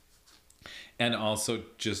 and also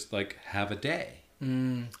just like have a day.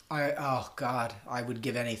 Oh God, I would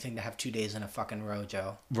give anything to have 2 days in a fucking row,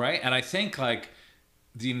 Joe. Right, and I think like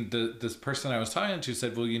this person I was talking to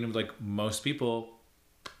said, well, you know, like most people,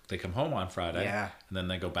 they come home on Friday, and then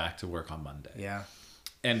they go back to work on Monday. Yeah.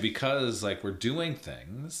 And because like we're doing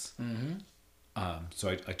things, so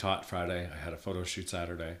I taught Friday, I had a photo shoot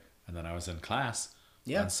Saturday, and then I was in class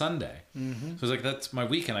on Sunday. So it was like, that's my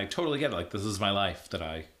weekend. I totally get it. Like, this is my life that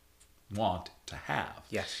I want to have.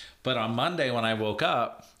 Yes. But on Monday when I woke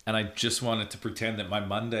up and I just wanted to pretend that my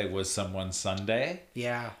Monday was someone's Sunday.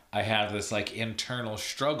 Yeah. I had this like internal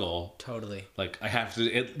struggle. Totally. Like I have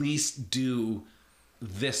to at least do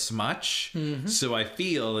this much. So I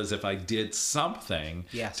feel as if I did something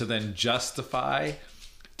to then justify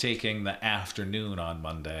taking the afternoon on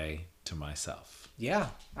Monday to myself. Yeah,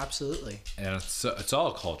 absolutely. And it's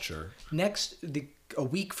all culture. A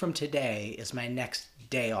week from today is my next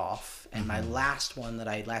day off, and my last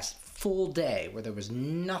full day where there was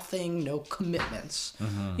nothing, no commitments.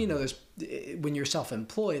 You know, when you're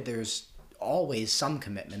self-employed, there's always some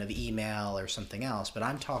commitment of email or something else, but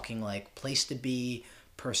I'm talking like place to be,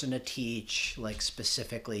 person to teach, like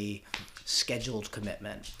specifically scheduled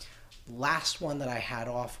commitment. Last one that I had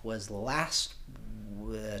off was last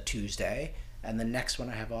Tuesday, and the next one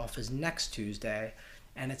I have off is next Tuesday.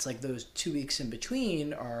 And it's like those 2 weeks in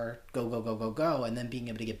between are go, and then being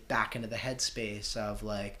able to get back into the headspace of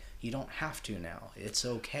like, you don't have to now. It's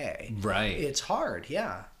okay. Right. It's hard,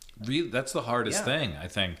 yeah. Really, that's the hardest thing. I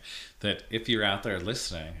think that if you're out there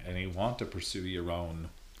listening and you want to pursue your own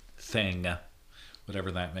thing,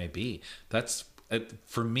 whatever that may be, that's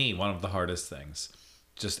for me one of the hardest things.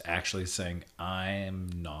 Just actually saying, I'm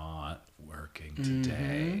not working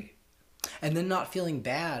today. And then not feeling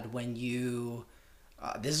bad when you,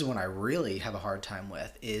 this is when I really have a hard time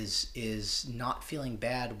with, is not feeling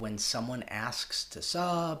bad when someone asks to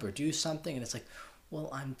sub or do something and it's like, well,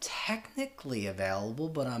 I'm technically available,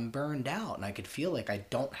 but I'm burned out. And I could feel like I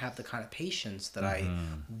don't have the kind of patience that I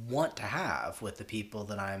want to have with the people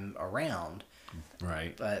that I'm around.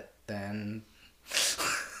 Right. But then...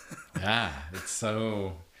 yeah, it's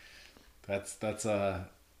so... That's a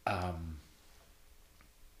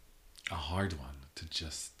hard one to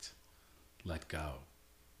just let go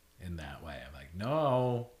in that way. I'm like,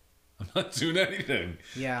 no, I'm not doing anything.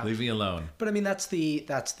 Yeah. Leave me alone. But I mean,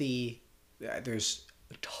 there's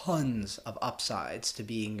tons of upsides to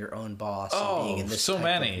being your own boss and being in this so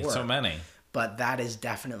type of work. So many. But that is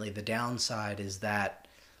definitely the downside, is that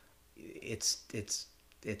it's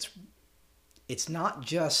not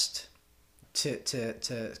just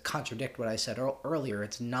to contradict what I said earlier.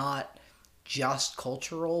 It's not just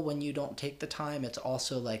cultural when you don't take the time. It's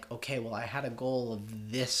also like, okay, well, I had a goal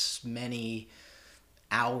of this many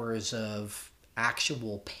hours of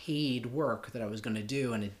actual paid work that I was going to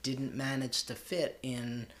do, and it didn't manage to fit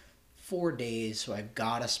in 4 days, so I've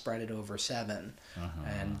got to spread it over 7.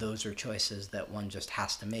 And those are choices that one just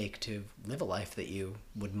has to make to live a life that you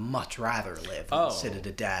would much rather live than sit at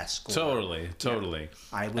a desk. Or, totally.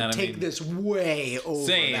 I would take this way over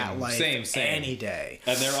that life any day.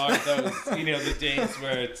 And there are those, the days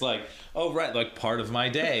where it's like, oh, right, like part of my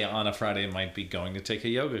day on a Friday might be going to take a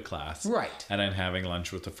yoga class. Right. And then having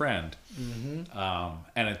lunch with a friend.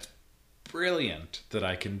 And it's brilliant that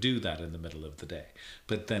I can do that in the middle of the day.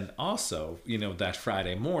 But then also, that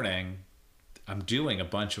Friday morning, I'm doing a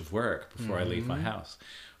bunch of work before I leave my house.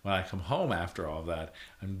 When I come home after all of that,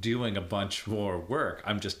 I'm doing a bunch more work.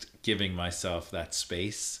 I'm just giving myself that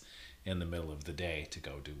space in the middle of the day to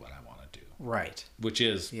go do what I want to do. Right. Which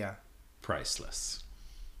is priceless.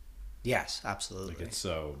 Yes, absolutely. Like it's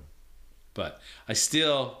so... But I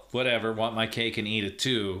still, want my cake and eat it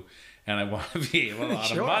too. And I want to be able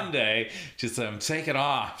on a Monday, just I'm taking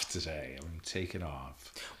off today. I'm taking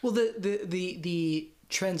off. Well, the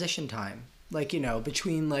transition time, like,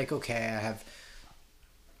 between like, okay,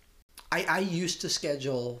 I used to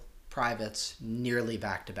schedule privates nearly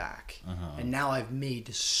back to back. And now I've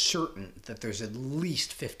made certain that there's at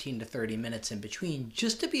least 15 to 30 minutes in between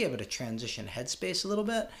just to be able to transition headspace a little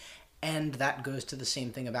bit. And that goes to the same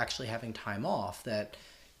thing of actually having time off, that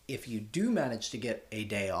if you do manage to get a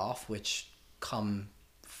day off, which come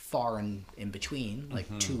far in between, like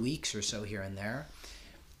 2 weeks or so here and there,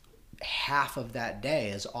 half of that day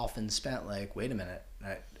is often spent like, wait a minute,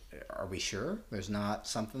 are we sure there's not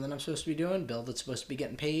something that I'm supposed to be doing? Bill that's supposed to be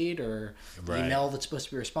getting paid, or email that's supposed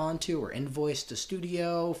to be responded to, or invoice to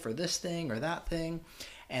studio for this thing or that thing.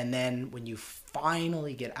 And then when you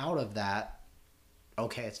finally get out of that,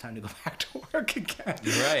 okay, it's time to go back to work again.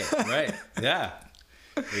 Right. Yeah.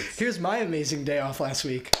 Here's my amazing day off last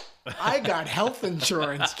week. I got health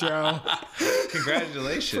insurance, Joe.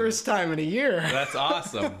 Congratulations. First time in a year. That's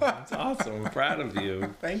awesome. I'm proud of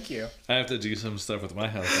you. Thank you. I have to do some stuff with my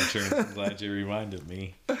health insurance. I'm glad you reminded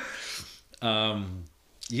me.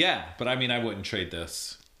 Yeah, but I mean, I wouldn't trade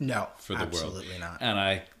this. No, for the absolutely world. Not. And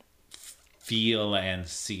I feel and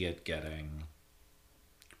see it getting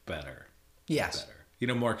better. Yes.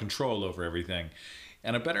 Better. More control over everything.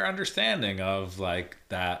 And a better understanding of like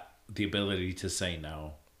that, the ability to say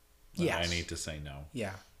no. Yes. I need to say no.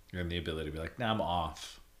 Yeah. And the ability to be like, nah, I'm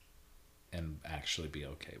off, and actually be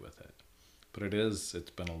okay with it. But it's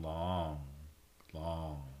been a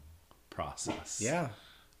long process. Yeah.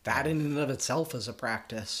 That in and of itself is a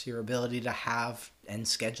practice. Your ability to have and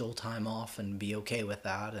schedule time off and be okay with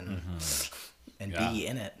that and be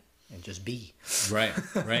in it and just be. Right.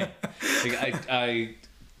 Like I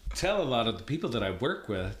tell a lot of the people that I work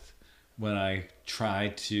with, when I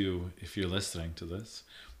try to, if you're listening to this,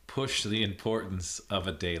 push the importance of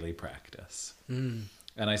a daily practice. And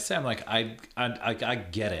I say, I'm like, I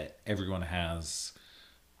get it. Everyone has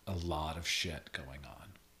a lot of shit going on.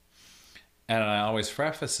 And I always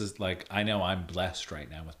preface is like, I know I'm blessed right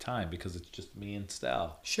now with time because it's just me and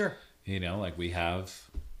Stell. Sure. Like we have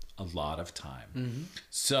a lot of time.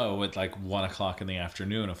 So at like 1 o'clock in the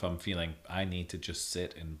afternoon, if I'm feeling I need to just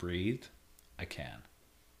sit and breathe, I can,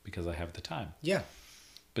 because I have the time. Yeah.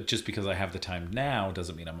 But just because I have the time now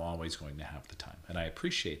doesn't mean I'm always going to have the time. And I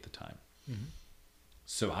appreciate the time.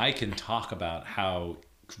 So I can talk about how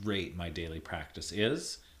great my daily practice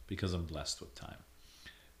is because I'm blessed with time.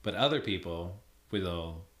 But other people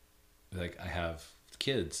will, like, I have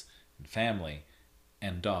kids and family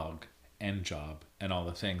and dog and job and all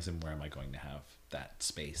the things, and where am I going to have that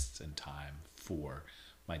space and time for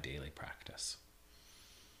my daily practice?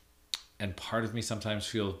 And part of me sometimes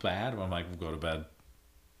feels bad when I'm like, go to bed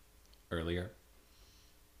earlier,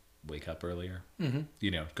 wake up earlier,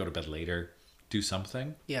 go to bed later, do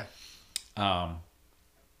something. Yeah. But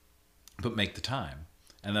make the time.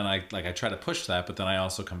 And then I try to push that, but then I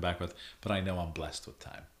also come back with, but I know I'm blessed with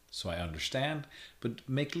time. So I understand, but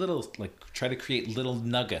make try to create little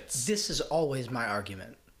nuggets. This is always my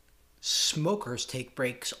argument. Smokers take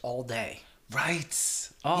breaks all day. Right.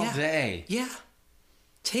 All day. Yeah.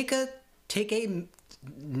 Take a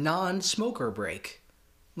non-smoker break.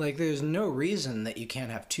 Like, there's no reason that you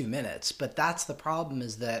can't have 2 minutes, but that's the problem,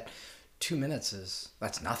 is that 2 minutes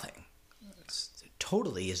that's nothing.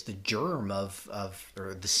 Totally is the germ of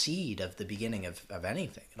or the seed of the beginning of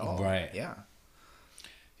anything at all. Right. Yeah.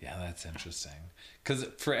 Yeah, that's interesting. Because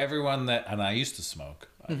for everyone and I used to smoke,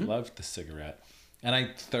 I loved the cigarette, and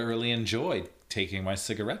I thoroughly enjoyed taking my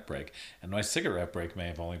cigarette break. And my cigarette break may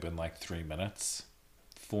have only been like 3 minutes,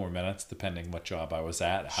 4 minutes, depending what job I was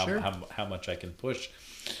at, how much I can push.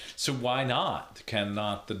 So why not?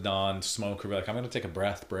 Cannot the non-smoker be like, I'm going to take a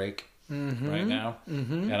breath break right now,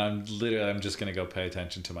 and I'm just going to go pay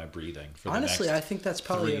attention to my breathing for honestly, the next I think that's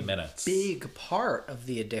probably 3 minutes. Big part of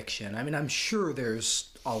the addiction. I mean, I'm sure there's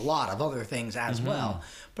a lot of other things as well,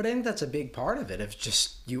 but I think that's a big part of it. It's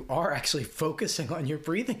just you are actually focusing on your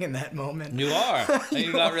breathing in that moment. You are. And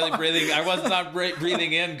you're not really breathing. I was not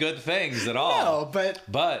breathing in good things at all. No,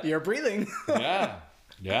 but you're breathing.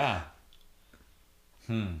 Yeah.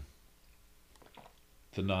 The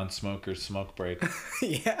non-smoker smoke break.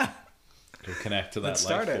 Yeah. Go connect to that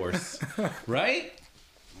life force. Right?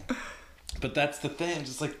 But that's the thing.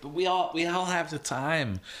 Just like, we all have the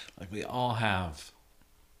time. Like, we all have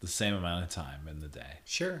the same amount of time in the day.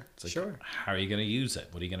 Sure. It's like, sure. How are you going to use it?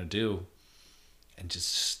 What are you going to do? And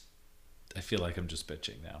just, I feel like I'm just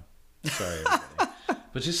bitching now. Sorry, everybody.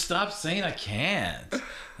 But just stop saying I can't. And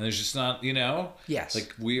there's just not, Yes.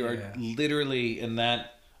 Like, we are literally in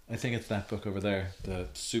that, I think it's that book over there, the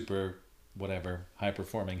super whatever, high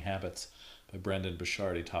performing habits by Brendan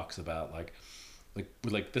Burchard. He talks about like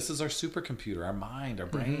this is our supercomputer. Our mind, our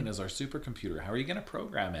brain is our supercomputer. How are you going to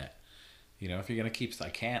program it? If you're going to keep, I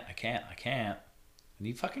can't, and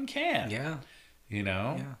you fucking can. Yeah.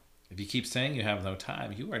 Yeah. If you keep saying you have no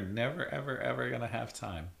time, you are never, ever, ever going to have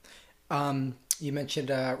time. You mentioned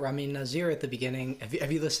Ramin Nazir at the beginning.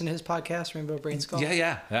 Have you listened to his podcast, Rainbow Brain Skull?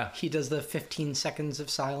 Yeah. He does the 15 seconds of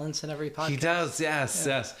silence in every podcast. He does,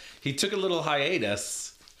 yes. He took a little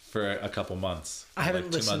hiatus for a couple months. I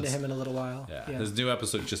haven't listened to him in a little while. Yeah. His new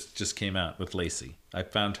episode just came out with Lacey. I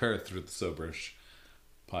found her through the Soberish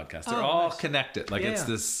podcast. They're all connected. Like, it's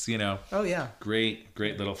this, Oh, yeah. Great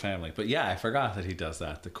little family. But yeah, I forgot that he does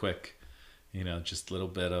that. The quick, just a little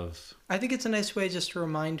bit of... I think it's a nice way just to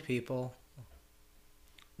remind people.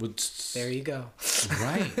 There you go.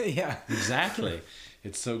 Right. Yeah. Exactly.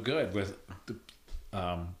 It's so good. With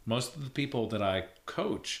most of the people that I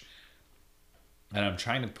coach, and I'm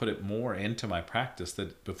trying to put it more into my practice,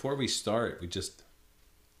 that before we start, we just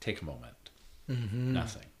take a moment.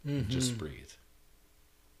 Nothing. Just breathe.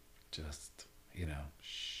 Just,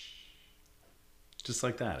 shh. Just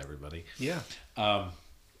like that, everybody. Yeah.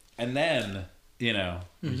 And then, you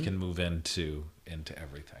can move into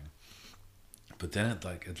everything. But then it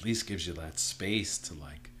at least gives you that space to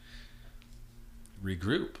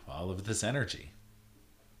regroup all of this energy.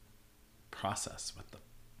 Process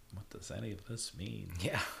what does any of this mean?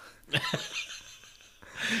 Yeah.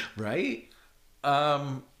 Right?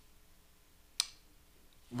 What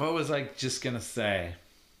was I just gonna say?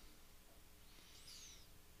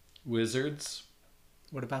 Wizards?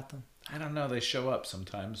 What about them? I don't know. They show up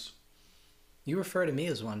sometimes. You refer to me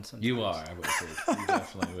as one sometimes. You are a wizard. You're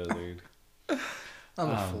definitely a wizard. I'm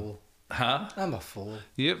a fool. Huh? I'm a fool.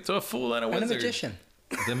 You're a fool and a wizard. And a magician.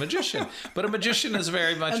 The magician. But a magician is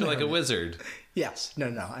very much like a wizard. Yes. No,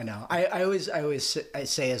 I know. I always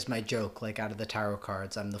say as my joke, like, out of the tarot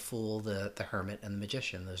cards, I'm the fool, the hermit, and the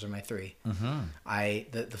magician. Those are my three.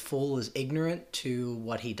 The fool is ignorant to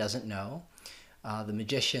what he doesn't know. The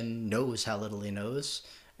magician knows how little he knows.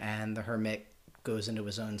 And the hermit goes into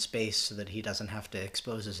his own space so that he doesn't have to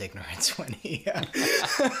expose his ignorance when he...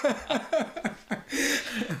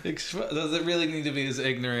 Does it really need to be his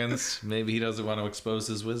ignorance? Maybe he doesn't want to expose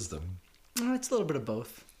his wisdom. It's a little bit of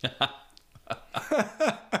both.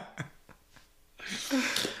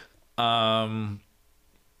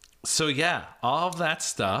 So yeah, all of that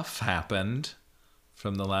stuff happened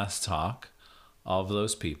from the last talk, all of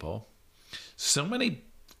those people. So many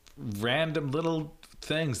random little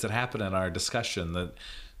things that happen in our discussion that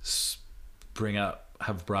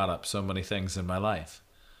have brought up so many things in my life,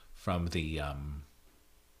 from the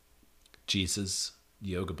Jesus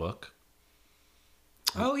yoga book.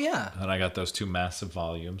 Oh yeah. And I got those 2 massive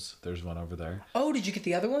volumes. There's one over there. Oh, did you get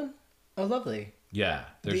the other one? Oh, lovely. Yeah,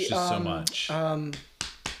 there's just so much.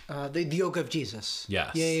 The Yoga of Jesus.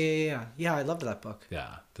 Yes. Yeah. Yeah, I loved that book.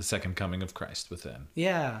 Yeah, The Second Coming of Christ Within.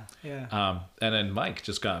 Yeah. And then Mike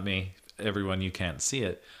just got me, everyone, you can't see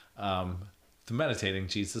it, the Meditating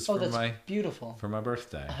Jesus beautiful. For my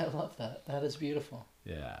birthday. I love that. That is beautiful.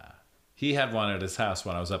 Yeah. He had one at his house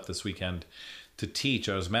when I was up this weekend to teach.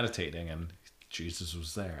 I was meditating and Jesus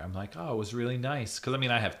was there. I'm like, oh, it was really nice. Because,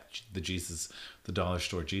 I have the dollar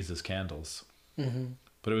store Jesus candles. Mm-hmm.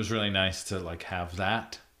 But it was really nice to, have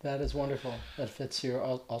that. That is wonderful. That fits your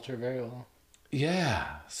altar very well. Yeah.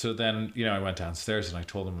 So then, I went downstairs and I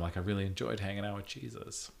told him, I really enjoyed hanging out with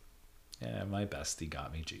Jesus. Yeah, my bestie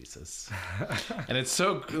got me Jesus. And it's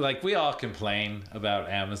so, we all complain about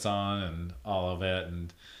Amazon and all of it,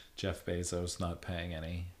 and Jeff Bezos not paying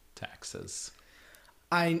any taxes.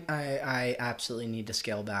 I absolutely need to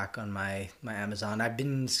scale back on my Amazon. I've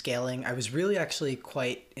been scaling. I was really actually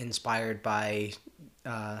quite inspired by,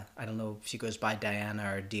 I don't know if she goes by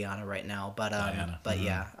Diana or Deanna right now, but Diana. But mm-hmm.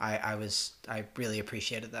 Yeah, I really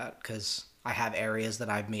appreciated that, because I have areas that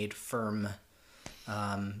I've made firm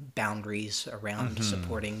boundaries around mm-hmm.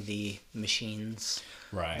 supporting the machines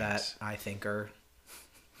that I think are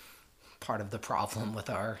part of the problem with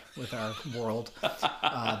our world.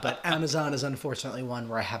 But Amazon is unfortunately one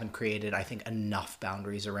where I haven't created, I think, enough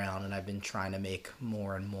boundaries around, and I've been trying to make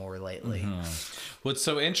more and more lately. Mm-hmm. What's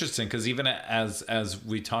so interesting, because even as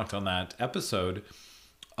we talked on that episode,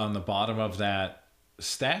 on the bottom of that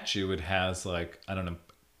statue, it has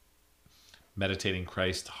Meditating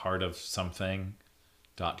Christ, Heart of Something.com,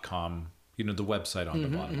 the website on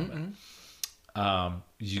mm-hmm, the bottom of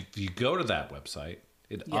it. You go to that website,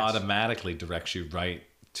 it automatically directs you right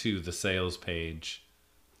to the sales page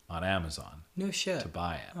on Amazon. No shit. To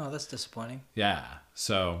buy it. Oh, that's disappointing. Yeah.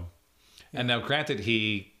 So, and now granted,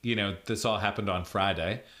 this all happened on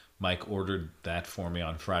Friday. Mike ordered that for me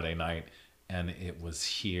on Friday night, and it was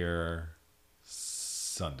here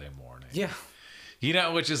Sunday morning. Yeah.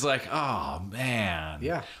 Which is oh man.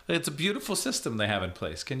 Yeah. It's a beautiful system they have in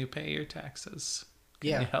place. Can you pay your taxes?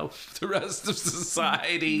 Can you help the rest of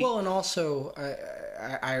society? Well, and also,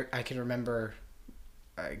 I can remember,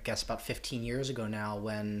 I guess about 15 years ago now,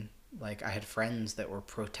 when I had friends that were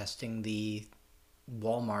protesting the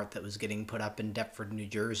Walmart that was getting put up in Deptford, New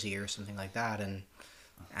Jersey, or something like that, and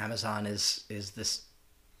Amazon is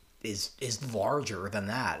larger than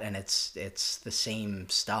that, and it's the same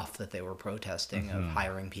stuff that they were protesting mm-hmm. of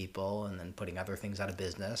hiring people and then putting other things out of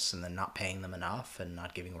business and then not paying them enough and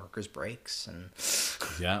not giving workers breaks. And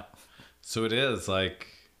yeah, so it is I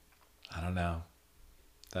don't know,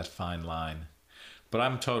 that fine line. But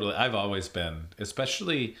I've always been,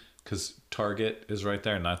 especially because Target is right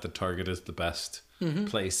there. Not that Target is the best mm-hmm.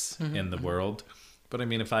 place mm-hmm. in the mm-hmm. world, but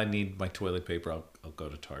if I need my toilet paper, I'll go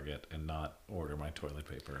to Target and not order my toilet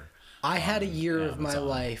paper. I had a year Amazon. Of my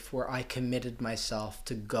life where I committed myself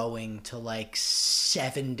to going to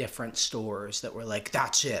 7 different stores that were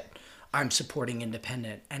that's it, I'm supporting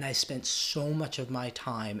independent. And I spent so much of my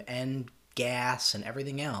time and gas and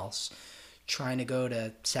everything else trying to go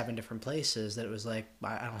to 7 different places that it was I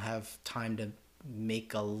don't have time to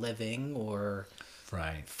make a living or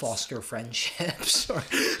foster friendships or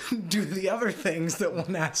do the other things that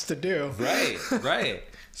one has to do. Right.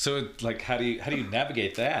 So how do you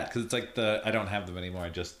navigate that? Because it's I don't have them anymore. I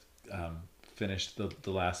just finished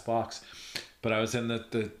the last box, but I was in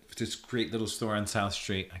this great little store on South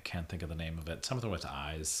Street. I can't think of the name of it. Something with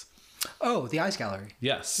eyes. Oh, the Eyes Gallery.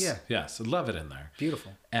 Yes. Yeah. Yes. I love it in there.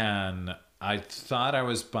 Beautiful. And I thought I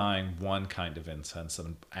was buying one kind of incense,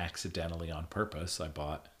 and accidentally, on purpose, I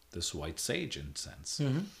bought this white sage incense.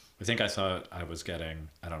 Mm-hmm. I think I thought I was getting,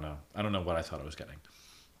 I don't know what I thought I was getting.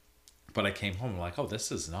 But I came home and oh,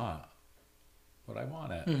 this is not what I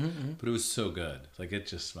wanted. Mm-hmm, mm-hmm. But it was so good. It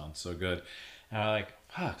just smelled so good. And I'm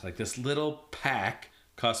fuck, this little pack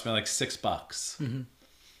cost me $6. Mm-hmm.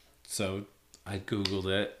 So I Googled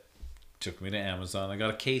it, took me to Amazon. I got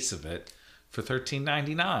a case of it for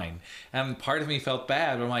 $13.99. And part of me felt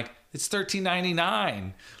bad, but I'm it's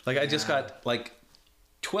 $13.99. I just got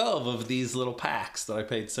 12 of these little packs that I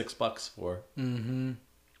paid $6 for. Mm-hmm.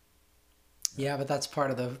 Yeah, but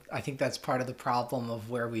I think that's part of the problem of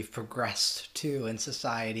where we've progressed to in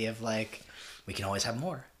society of we can always have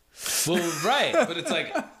more. Well, right, but it's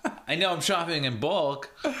like, I know I'm shopping in bulk,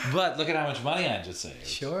 but look at how much money I just saved.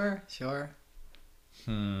 Sure.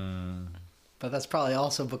 But that's probably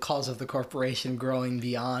also because of the corporation growing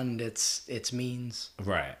beyond its means.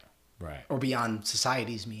 Right. Or beyond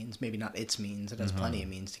society's means. Maybe not its means. It has plenty of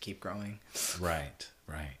means to keep growing. Right.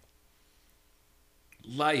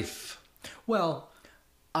 Life. Well,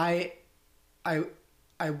 I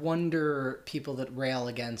wonder people that rail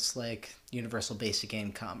against like universal basic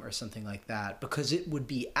income or something like that, because it would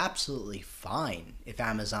be absolutely fine if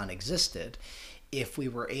Amazon existed, if we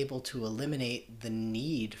were able to eliminate the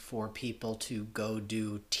need for people to go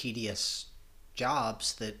do tedious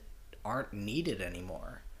jobs that aren't needed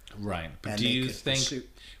anymore. Right. But do you think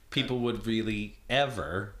people would really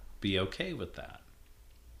ever be okay with that?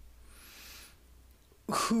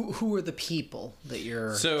 Who are the people that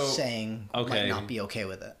you're saying might not be okay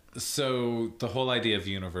with it? So the whole idea of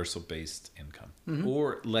universal based income,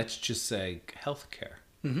 or let's just say healthcare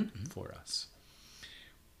for us.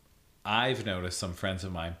 I've noticed some friends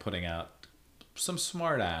of mine putting out some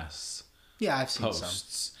smart ass I've seen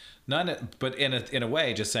posts. But in a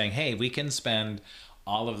way, just saying, hey, we can spend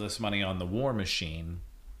all of this money on the war machine.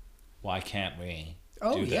 Why can't we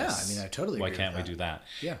do this? I mean, I totally agree. Why can't we do that?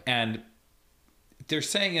 Yeah. And they're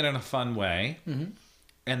saying it in a fun way.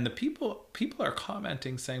 And the people are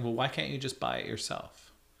commenting saying, well, why can't you just buy it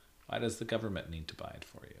yourself? Why does the government need to buy it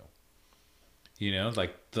for you? You know,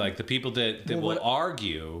 like the people that will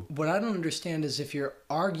argue. What I don't understand is if you're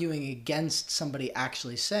arguing against somebody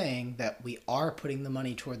actually saying that we are putting the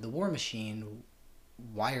money toward the war machine,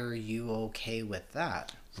 why are you okay with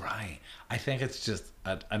that? Right. I think it's just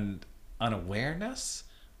an unawareness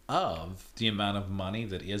of the amount of money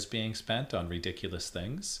that is being spent on ridiculous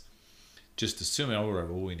things. Just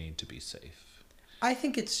assuming, we need to be safe. I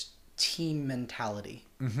think it's team mentality.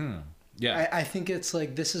 Yeah. I think it's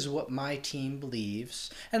like, this is what my team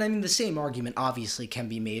believes. And I mean, the same argument obviously can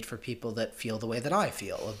be made for people that feel the way that I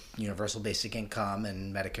feel, of universal basic income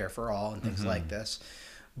and Medicare for all and things like this.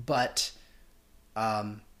 But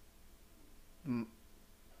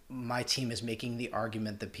my team is making the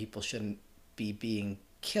argument that people shouldn't be being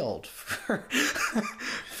killed for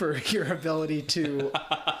your ability to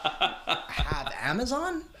have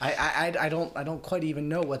Amazon. I don't quite even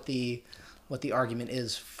know what the argument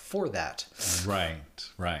is for that. Right.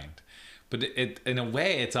 But it in a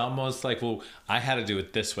way, it's almost like, well, I had to do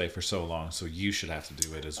it this way for so long, so you should have to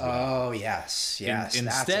do it as well. Oh, yes.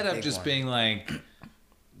 Instead of just being like,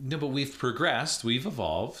 no, but we've progressed, we've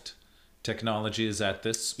evolved, technology is at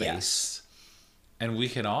this space, and we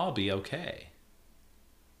can all be okay.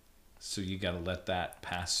 So you got to let that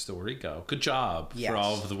past story go. Good job for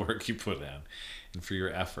all of the work you put in and for your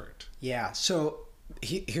effort. Yeah. So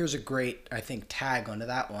here's a great, I think, tag onto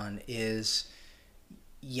that one is,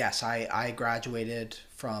 yes, I graduated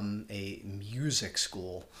from a music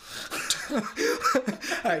school.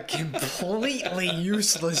 A completely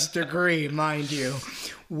useless degree, mind you,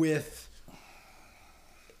 with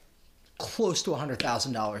close to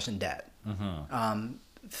 $100,000 in debt.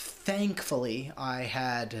 Thankfully, I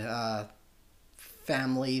had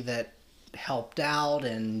family that helped out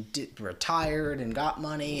and retired and got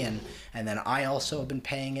money, and then I also have been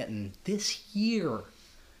paying it. And this year,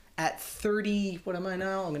 at 30, what am I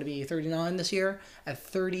now? I'm going to be 39 this year. At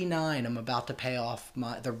 39, I'm about to pay off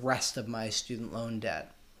the rest of my student loan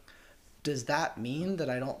debt. Does that mean that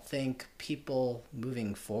I don't think people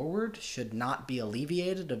moving forward should not be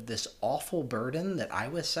alleviated of this awful burden that I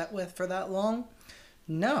was set with for that long?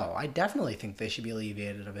 No, I definitely think they should be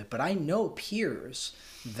alleviated of it. But I know peers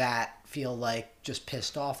that feel like just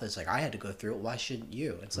pissed off. It's like, I had to go through it. Why shouldn't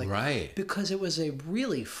you? It's like, right. Because it was a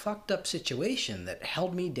really fucked up situation that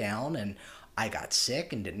held me down, and I got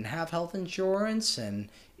sick and didn't have health insurance, and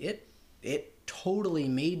it totally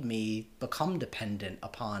made me become dependent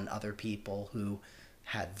upon other people who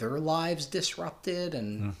had their lives disrupted,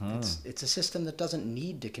 and it's a system that doesn't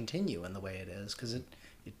need to continue in the way it is, because it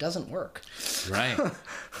doesn't work. Right.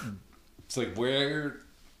 It's like, where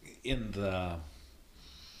in the...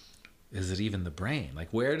 is it even the brain? Like,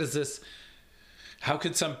 where does this... how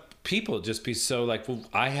could some people just be so like, well,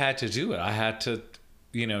 I had to do it. I had to,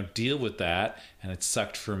 deal with that, and it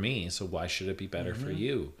sucked for me, so why should it be better for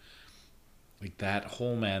you? Like, that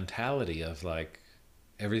whole mentality of, like,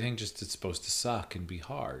 everything just is supposed to suck and be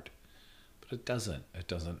hard. But it doesn't. It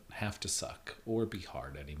doesn't have to suck or be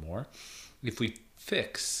hard anymore if we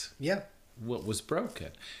fix what was broken.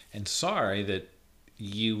 And sorry that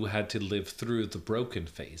you had to live through the broken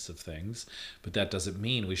phase of things, but that doesn't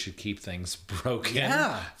mean we should keep things broken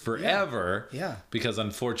forever. Yeah. Because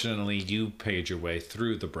unfortunately you paid your way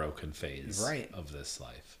through the broken phase right. of this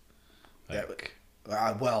life. Like,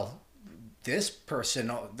 well, this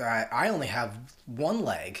person, I only have one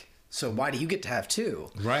leg, so why do you get to have two?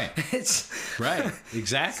 Right. It's right.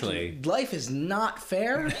 Exactly. Life is not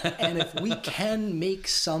fair, and if we can make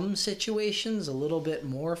some situations a little bit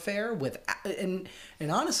more fair and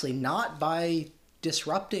honestly, not by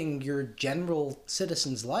disrupting your general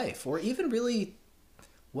citizen's life or even really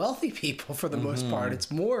wealthy people for the most part. It's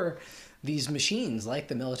more these machines like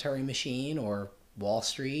the military machine or Wall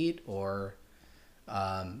Street or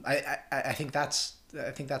I think that's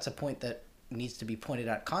a point that needs to be pointed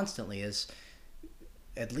out constantly, is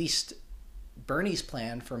at least Bernie's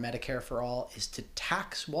plan for Medicare for All is to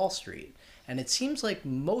tax Wall Street. And it seems like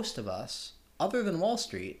most of us, other than Wall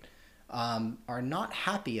Street, are not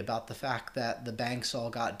happy about the fact that the banks all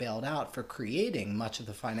got bailed out for creating much of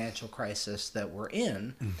the financial crisis that we're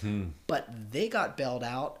in. Mm-hmm. But they got bailed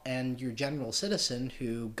out, and your general citizen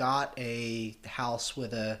who got a house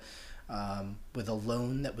with a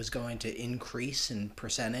loan that was going to increase in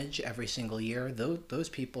percentage every single year, those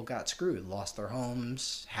people got screwed, lost their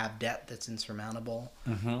homes, have debt that's insurmountable.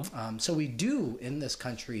 Mm-hmm. So we do in this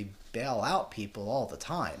country bail out people all the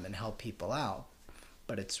time and help people out,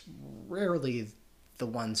 but it's rarely the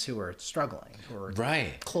ones who are struggling, who are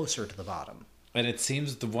closer to the bottom. And it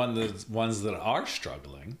seems the ones that are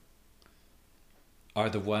struggling are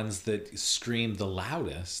the ones that scream the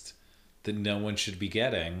loudest that no one should be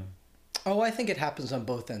getting. Oh, I think it happens on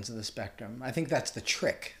both ends of the spectrum. I think that's the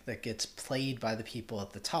trick that gets played by the people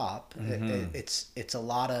at the top. Mm-hmm. It's a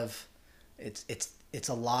lot of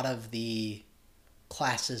the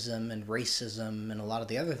classism and racism and a lot of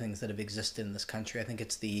the other things that have existed in this country. I think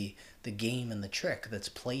it's the game and the trick that's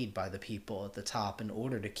played by the people at the top in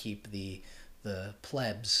order to keep the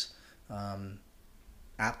plebs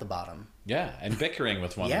at the bottom. Yeah, and bickering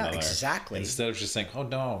with one another. Yeah, exactly. Instead of just saying, oh,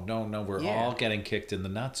 no, we're all getting kicked in the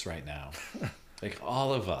nuts right now. Like,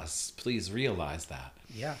 all of us, please realize that.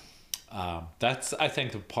 Yeah. That's, I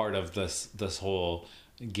think, the part of this whole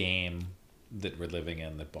game that we're living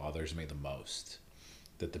in that bothers me the most.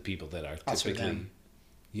 That the people that are typically...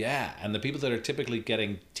 Yeah, and the people that are typically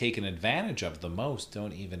getting taken advantage of the most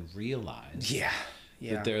don't even realize... Yeah.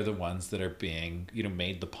 That they're the ones that are being,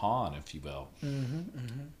 made the pawn, if you will. Mm-hmm,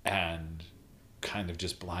 mm-hmm. And kind of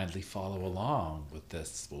just blindly follow along with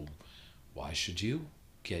this. Well, why should you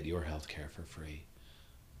get your health care for free?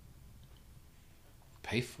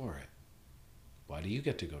 Pay for it. Why do you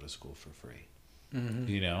get to go to school for free? Mm-hmm.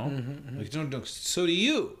 Mm-hmm. Like, no, so do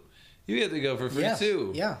you. You get to go for free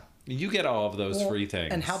too. Yeah. You get all of those free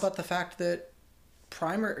things. And how about the fact that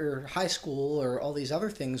primary or high school or all these other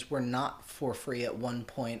things were not for free at one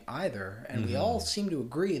point either, and we all seem to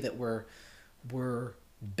agree that we're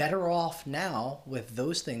better off now with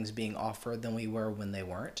those things being offered than we were when they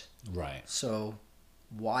weren't. Right. So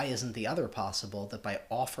why isn't the other possible, that by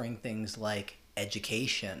offering things like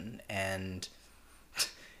education and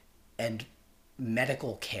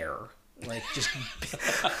medical care, like just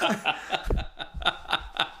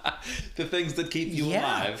the things that keep you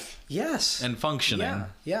alive, and functioning.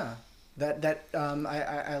 Yeah. That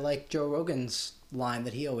I like Joe Rogan's line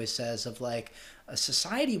that he always says of like, a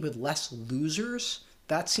society with less losers.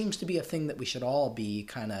 That seems to be a thing that we should all be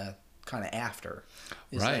kind of after.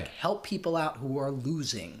 Is like help people out who are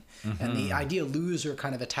losing, and the idea loser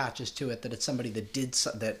kind of attaches to it that it's somebody that did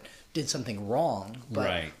something wrong.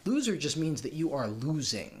 But loser just means that you are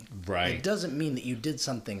losing. Right. It doesn't mean that you did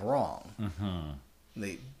something wrong.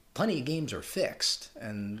 Mm-hmm. Plenty of games are fixed,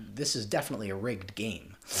 and this is definitely a rigged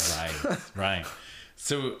game. Right.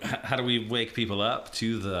 So how do we wake people up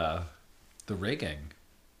to the rigging?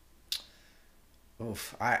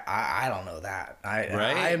 Oof, I don't know that.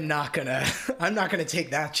 I'm not gonna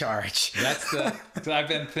take that charge. I've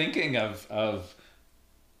been thinking of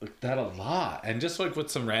that a lot, and just like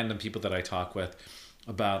with some random people that I talk with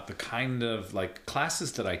about the kind of like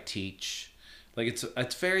classes that I teach. Like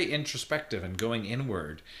it's very introspective and going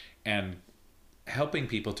inward and helping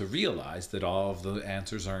people to realize that all of the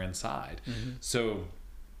answers are inside. Mm-hmm.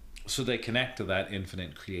 So they connect to that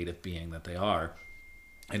infinite creative being that they are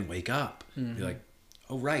and wake up. Mm-hmm. Be like,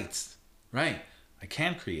 oh, right. I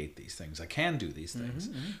can create these things. I can do these things.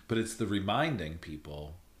 Mm-hmm. But it's the reminding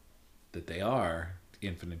people that they are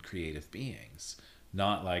infinite creative beings,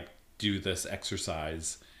 not like do this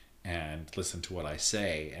exercise and listen to what I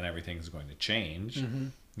say and everything's going to change. Mm-hmm.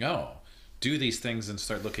 No, do these things and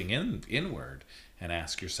start looking inward and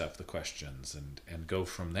ask yourself the questions and go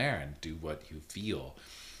from there and do what you feel.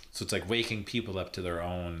 So it's like waking people up to their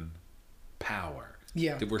own power.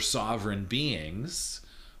 Yeah. That we're sovereign beings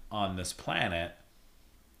on this planet,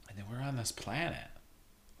 and then we're on this planet.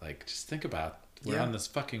 Like, just think about, we're on this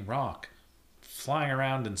fucking rock flying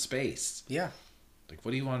around in space. Yeah. Like,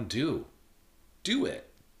 what do you want to do? Do it.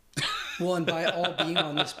 Well, and by all being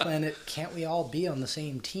on this planet, can't we all be on the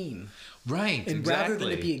same team? Right, and rather than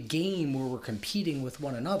it be a game where we're competing with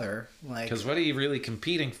one another, like... Because what are you really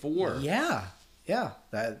competing for? Yeah.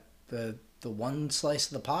 That the one slice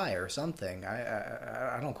of the pie or something.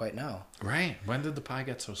 I don't quite know. Right. When did the pie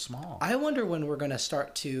get so small? I wonder when we're going to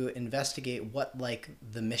start to investigate what, like,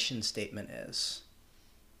 the mission statement is.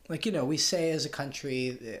 Like, you know, we say as a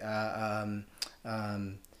country,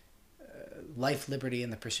 life, liberty,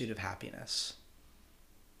 and the pursuit of happiness.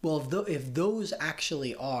 Well, if those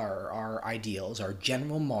actually are our ideals, our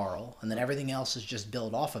general moral, and then everything else is just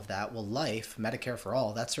built off of that, well, life, Medicare for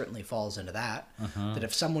all, that certainly falls into that. That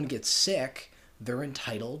if someone gets sick, they're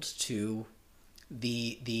entitled to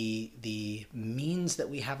the means that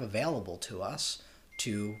we have available to us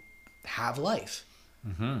to have life.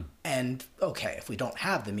 And, okay, if we don't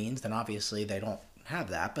have the means, then obviously they don't have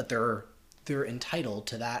that, but they're entitled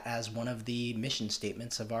to that as one of the mission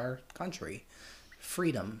statements of our country.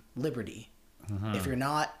 Freedom, liberty. If you're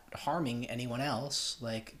not harming anyone else,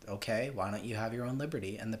 like, okay, why don't you have your own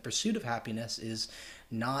liberty? And the pursuit of happiness is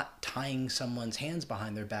not tying someone's hands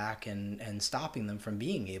behind their back and stopping them from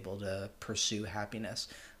being able to pursue happiness,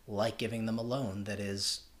 like giving them a loan that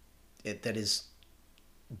is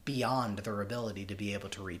beyond their ability to be able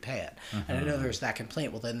to repay it. And I know there's that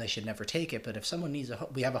complaint, well, then they should never take it. But if someone needs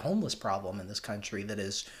we have a homeless problem in this country that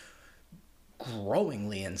is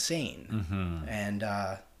growingly insane. And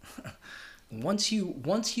once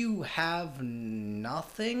you have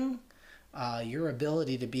nothing, your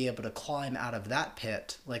ability to be able to climb out of that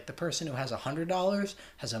pit, like the person who has $100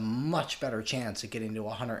 has a much better chance of getting to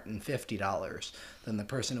 $150 than the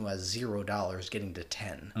person who has $0 getting to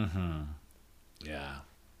 10. Yeah.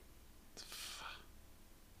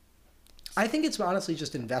 I think it's honestly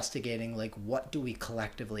just investigating, like, what do we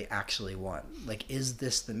collectively actually want? Like, is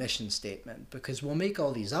this the mission statement? Because we'll make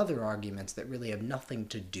all these other arguments that really have nothing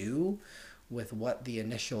to do with what the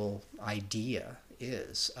initial idea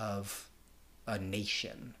is of a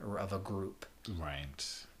nation or of a group. Right.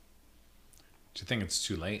 Do you think it's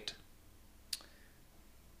too late?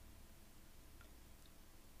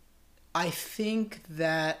 I think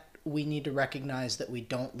that we need to recognize that we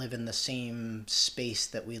don't live in the same space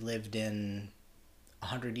that we lived in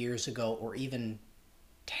 100 years ago or even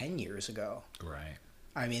 10 years ago. Right.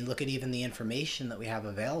 I mean, look at even the information that we have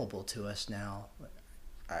available to us now.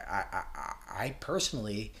 I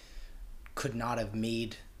personally could not have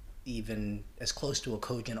made even as close to a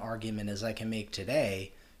cogent argument as I can make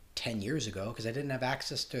today 10 years ago because I didn't have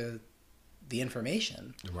access to the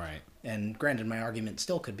information. Right. And granted, my argument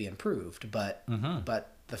still could be improved, but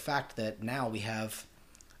the fact that now we have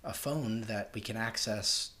a phone that we can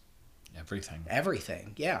access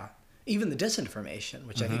everything, yeah, even the disinformation,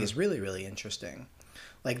 which I think is really, really interesting.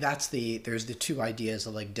 Like there's the two ideas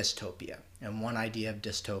of like dystopia, and one idea of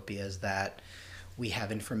dystopia is that we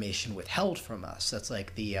have information withheld from us. That's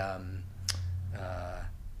like the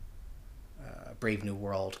Brave New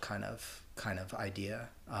World kind of idea,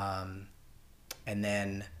 and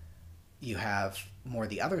then you have more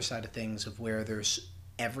the other side of things of where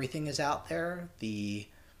everything is out there. The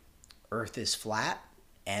Earth is flat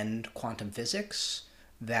and quantum physics,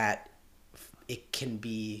 that it can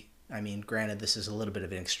be, I mean, granted, this is a little bit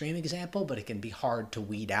of an extreme example, but it can be hard to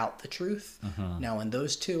weed out the truth. Now, in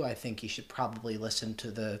those two, I think you should probably listen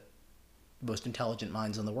to the most intelligent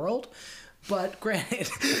minds in the world. But granted,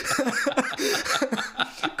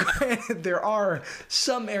 there are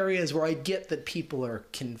some areas where I get that people are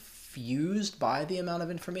confused by the amount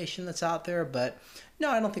of information that's out there, but no,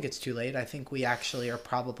 I don't think it's too late. I think we actually are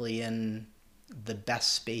probably in the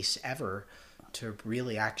best space ever to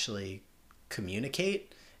really actually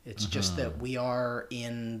communicate. It's just that we're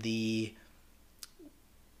in the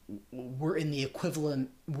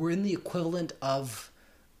equivalent of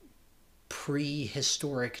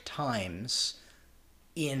prehistoric times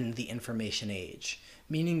in the information age,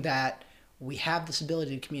 meaning that we have this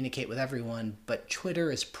ability to communicate with everyone, but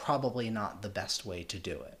Twitter is probably not the best way to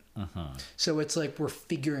do it. So it's like we're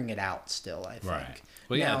figuring it out still, I think. Right.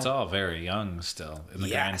 Well, yeah, it's all very young still in the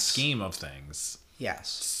grand scheme of things.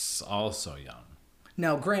 Yes. It's also young.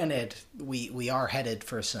 Now, granted, we are headed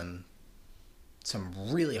for some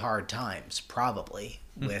really hard times, probably,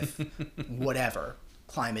 with whatever,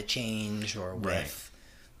 climate change or with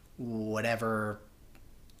whatever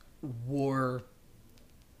war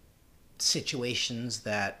situations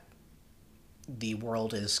that the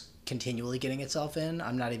world is continually getting itself in.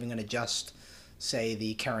 I'm not even going to just say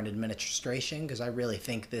the current administration, because I really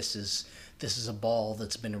think this is a ball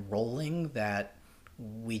that's been rolling that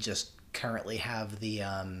we just currently have the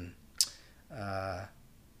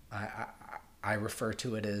I refer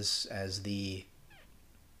to it as the,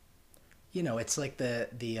 you know, it's like the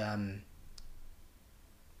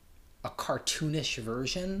a cartoonish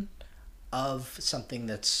version of something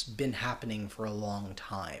that's been happening for a long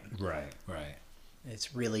time. Right, right.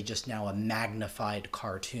 It's really just now a magnified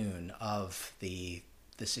cartoon of the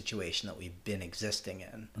situation that we've been existing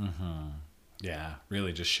in. Mm-hmm. Yeah,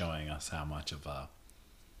 really just showing us how much of a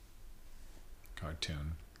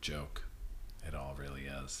cartoon joke it all really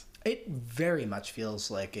is. It very much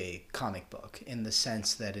feels like a comic book in the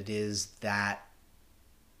sense that it is that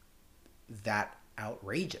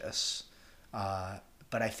outrageous.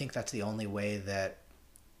 But I think that's the only way that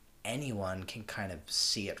anyone can kind of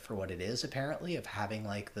see it for what it is, apparently, of having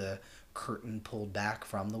like the curtain pulled back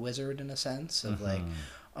from the wizard in a sense of like,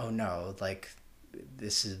 oh no, like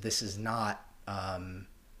this is not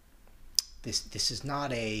this is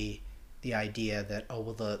not the idea that, oh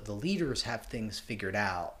well, the leaders have things figured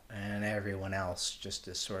out and everyone else just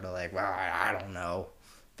is sort of like, well, I don't know,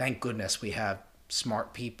 thank goodness we have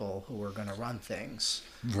smart people who are going to run things.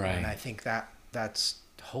 Right. And I think that's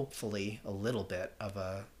hopefully a little bit of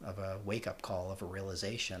a wake up call, of a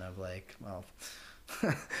realization of like, well,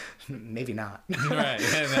 maybe not. Right.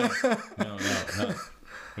 No.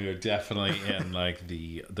 We are definitely in like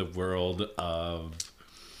the world of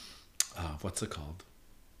what's it called?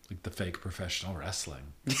 Like the fake professional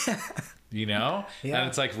wrestling. You know? Yeah. And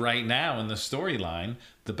it's like right now in the storyline,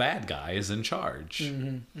 the bad guy is in charge.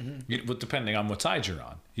 Mm-hmm, mm-hmm. Depending on what side you're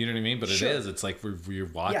on. You know what I mean? But sure. It is. It's like we're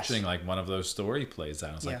watching like one of those story plays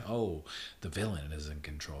out. It's like, oh, the villain is in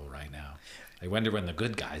control right now. I wonder when the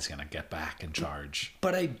good guy's going to get back in charge.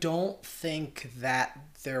 But I don't think that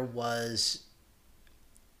there was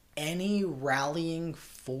any rallying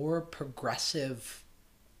for progressive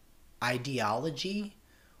ideology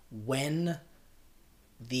when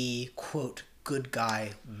the quote good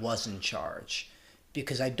guy was in charge,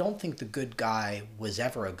 because I don't think the good guy was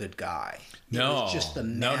ever a good guy. No, it was just the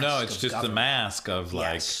mask it's just government. The mask of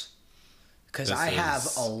like. Yes. Because I have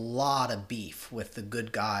a lot of beef with the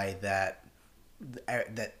good guy that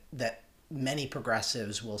many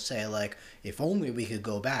progressives will say, like, if only we could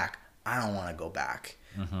go back. I don't want to go back.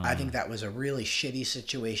 Mm-hmm. I think that was a really shitty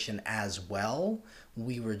situation as well.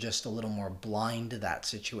 We were just a little more blind to that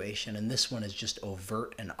situation, and this one is just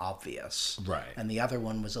overt and obvious. Right. And the other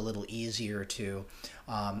one was a little easier to...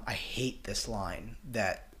 I hate this line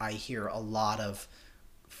that I hear a lot of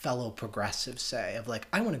fellow progressives say, of like,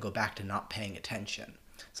 I want to go back to not paying attention.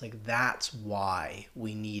 It's like, that's why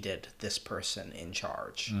we needed this person in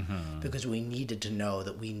charge. Mm-hmm. Because we needed to know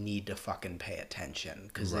that we need to fucking pay attention,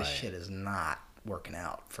 because this shit is not working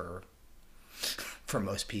out for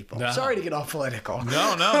most people. No. Sorry to get all political.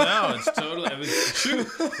 No. It's totally, I mean, it's true.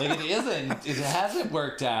 Like, it hasn't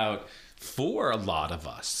worked out for a lot of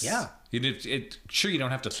us. Yeah. Sure, you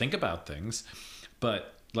don't have to think about things,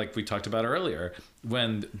 but like we talked about earlier,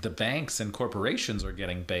 when the banks and corporations are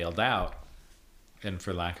getting bailed out, and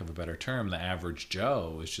for lack of a better term, the average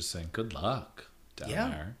Joe is just saying, good luck down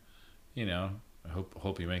there. You know, I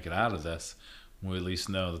hope you make it out of this. We at least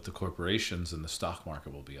know that the corporations and the stock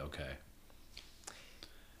market will be okay.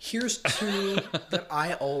 Here's two that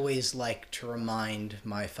I always like to remind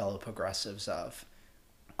my fellow progressives of.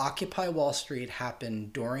 Occupy Wall Street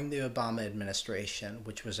happened during the Obama administration,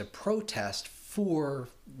 which was a protest for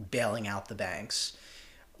bailing out the banks,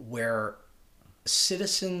 where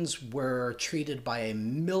citizens were treated by a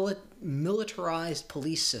militarized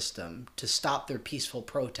police system to stop their peaceful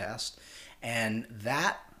protest, and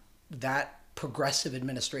that progressive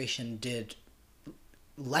administration did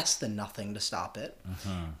less than nothing to stop it.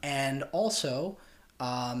 Uh-huh. And also,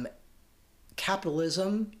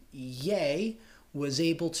 capitalism, was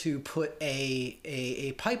able to put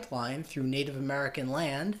a pipeline through Native American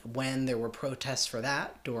land when there were protests for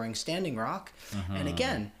that during Standing Rock. Uh-huh. And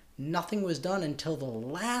again, nothing was done until the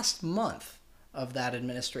last month of that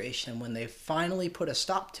administration when they finally put a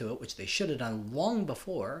stop to it, which they should have done long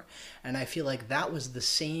before. And I feel like that was the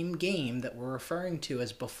same game that we're referring to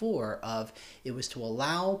as before, of it was to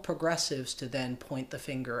allow progressives to then point the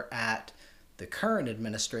finger at the current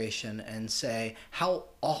administration and say how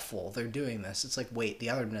awful they're doing this. It's like, wait, the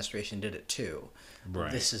other administration did it too.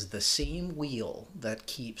 Right. This is the same wheel that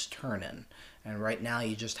keeps turning. And right now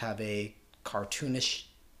you just have a cartoonish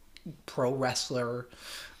pro wrestler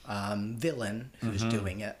villain who's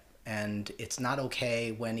doing it, and it's not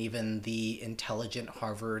okay when even the intelligent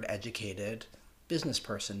Harvard educated business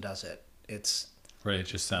person does it. It's Right, it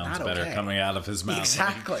just sounds better coming out of his mouth.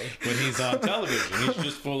 Exactly. When he's on television, he's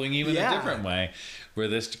just fooling you in a different way. Where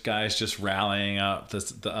this guy's just rallying up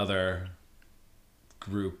the other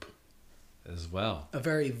group as well. A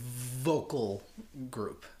very vocal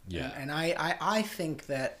group. Yeah. And I think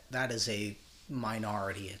that is a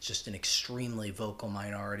minority. It's just an extremely vocal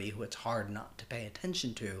minority who it's hard not to pay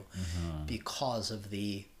attention to because of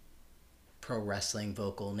the pro wrestling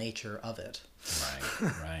vocal nature of it.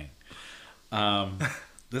 Right.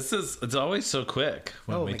 It's always so quick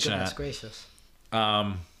when we chat. Goodness gracious.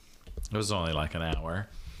 It was only like an hour.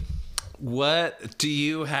 What do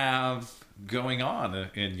you have going on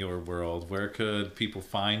in your world? Where could people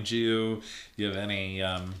find you? Do you have any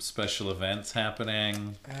special events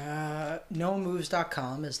happening?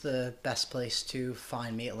 NoahMoves.com is the best place to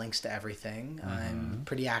find me. It links to everything. I'm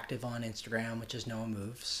pretty active on Instagram, which is Noah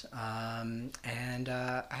Moves. And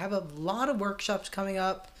I have a lot of workshops coming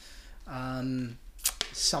up.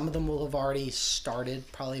 Some of them will have already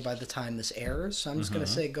started probably by the time this airs. So I'm just going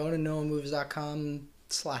to say go to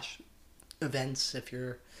NoahMoves.com/events if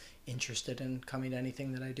you're interested in coming to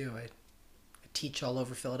anything that I do. I teach all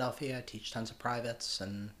over Philadelphia. I teach tons of privates,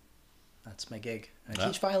 and that's my gig. I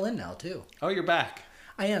teach violin now too. Oh, you're back.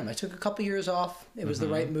 I am. I took a couple years off. It was the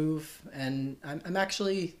right move, and I'm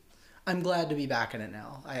glad to be back in it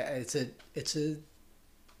now. It's a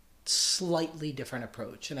slightly different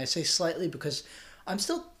approach, and I say slightly because I'm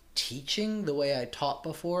still teaching the way I taught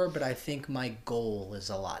before, but I think my goal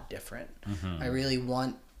is a lot different. I really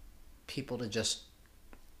want people to just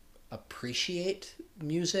appreciate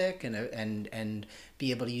music and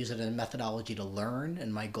be able to use it as a methodology to learn,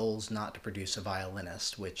 and my goal is not to produce a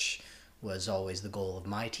violinist, which was always the goal of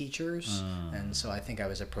my teachers. And so I think I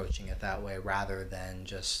was approaching it that way rather than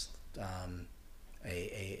just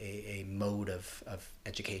a mode of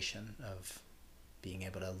education, of being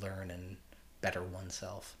able to learn and better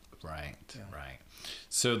oneself. Right.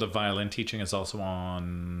 So the violin teaching is also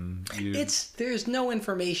on you? There's no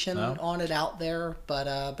information on it out there,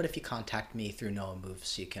 but if you contact me through Noah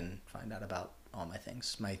Moves, you can find out about all my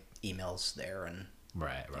things. My email's there, and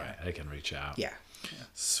right. I can reach out. Yeah.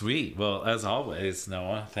 Sweet. Well, as always,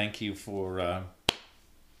 Noah, thank you for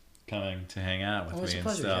coming to hang out with me. It was a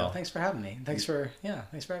pleasure, Joe. Thanks for having me. Thanks for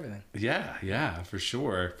everything. Yeah, for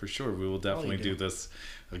sure. We will definitely do this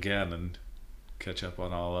again and catch up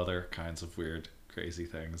on all other kinds of weird, crazy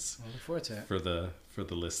things. I look forward to it. For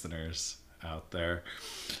the listeners out there.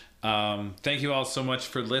 Thank you all so much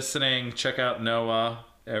for listening. Check out Noah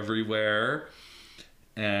everywhere,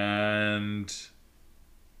 and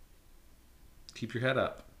keep your head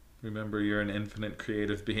up. Remember, you're an infinite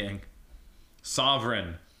creative being.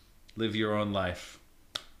 Sovereign. Live your own life.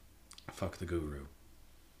 Fuck the guru.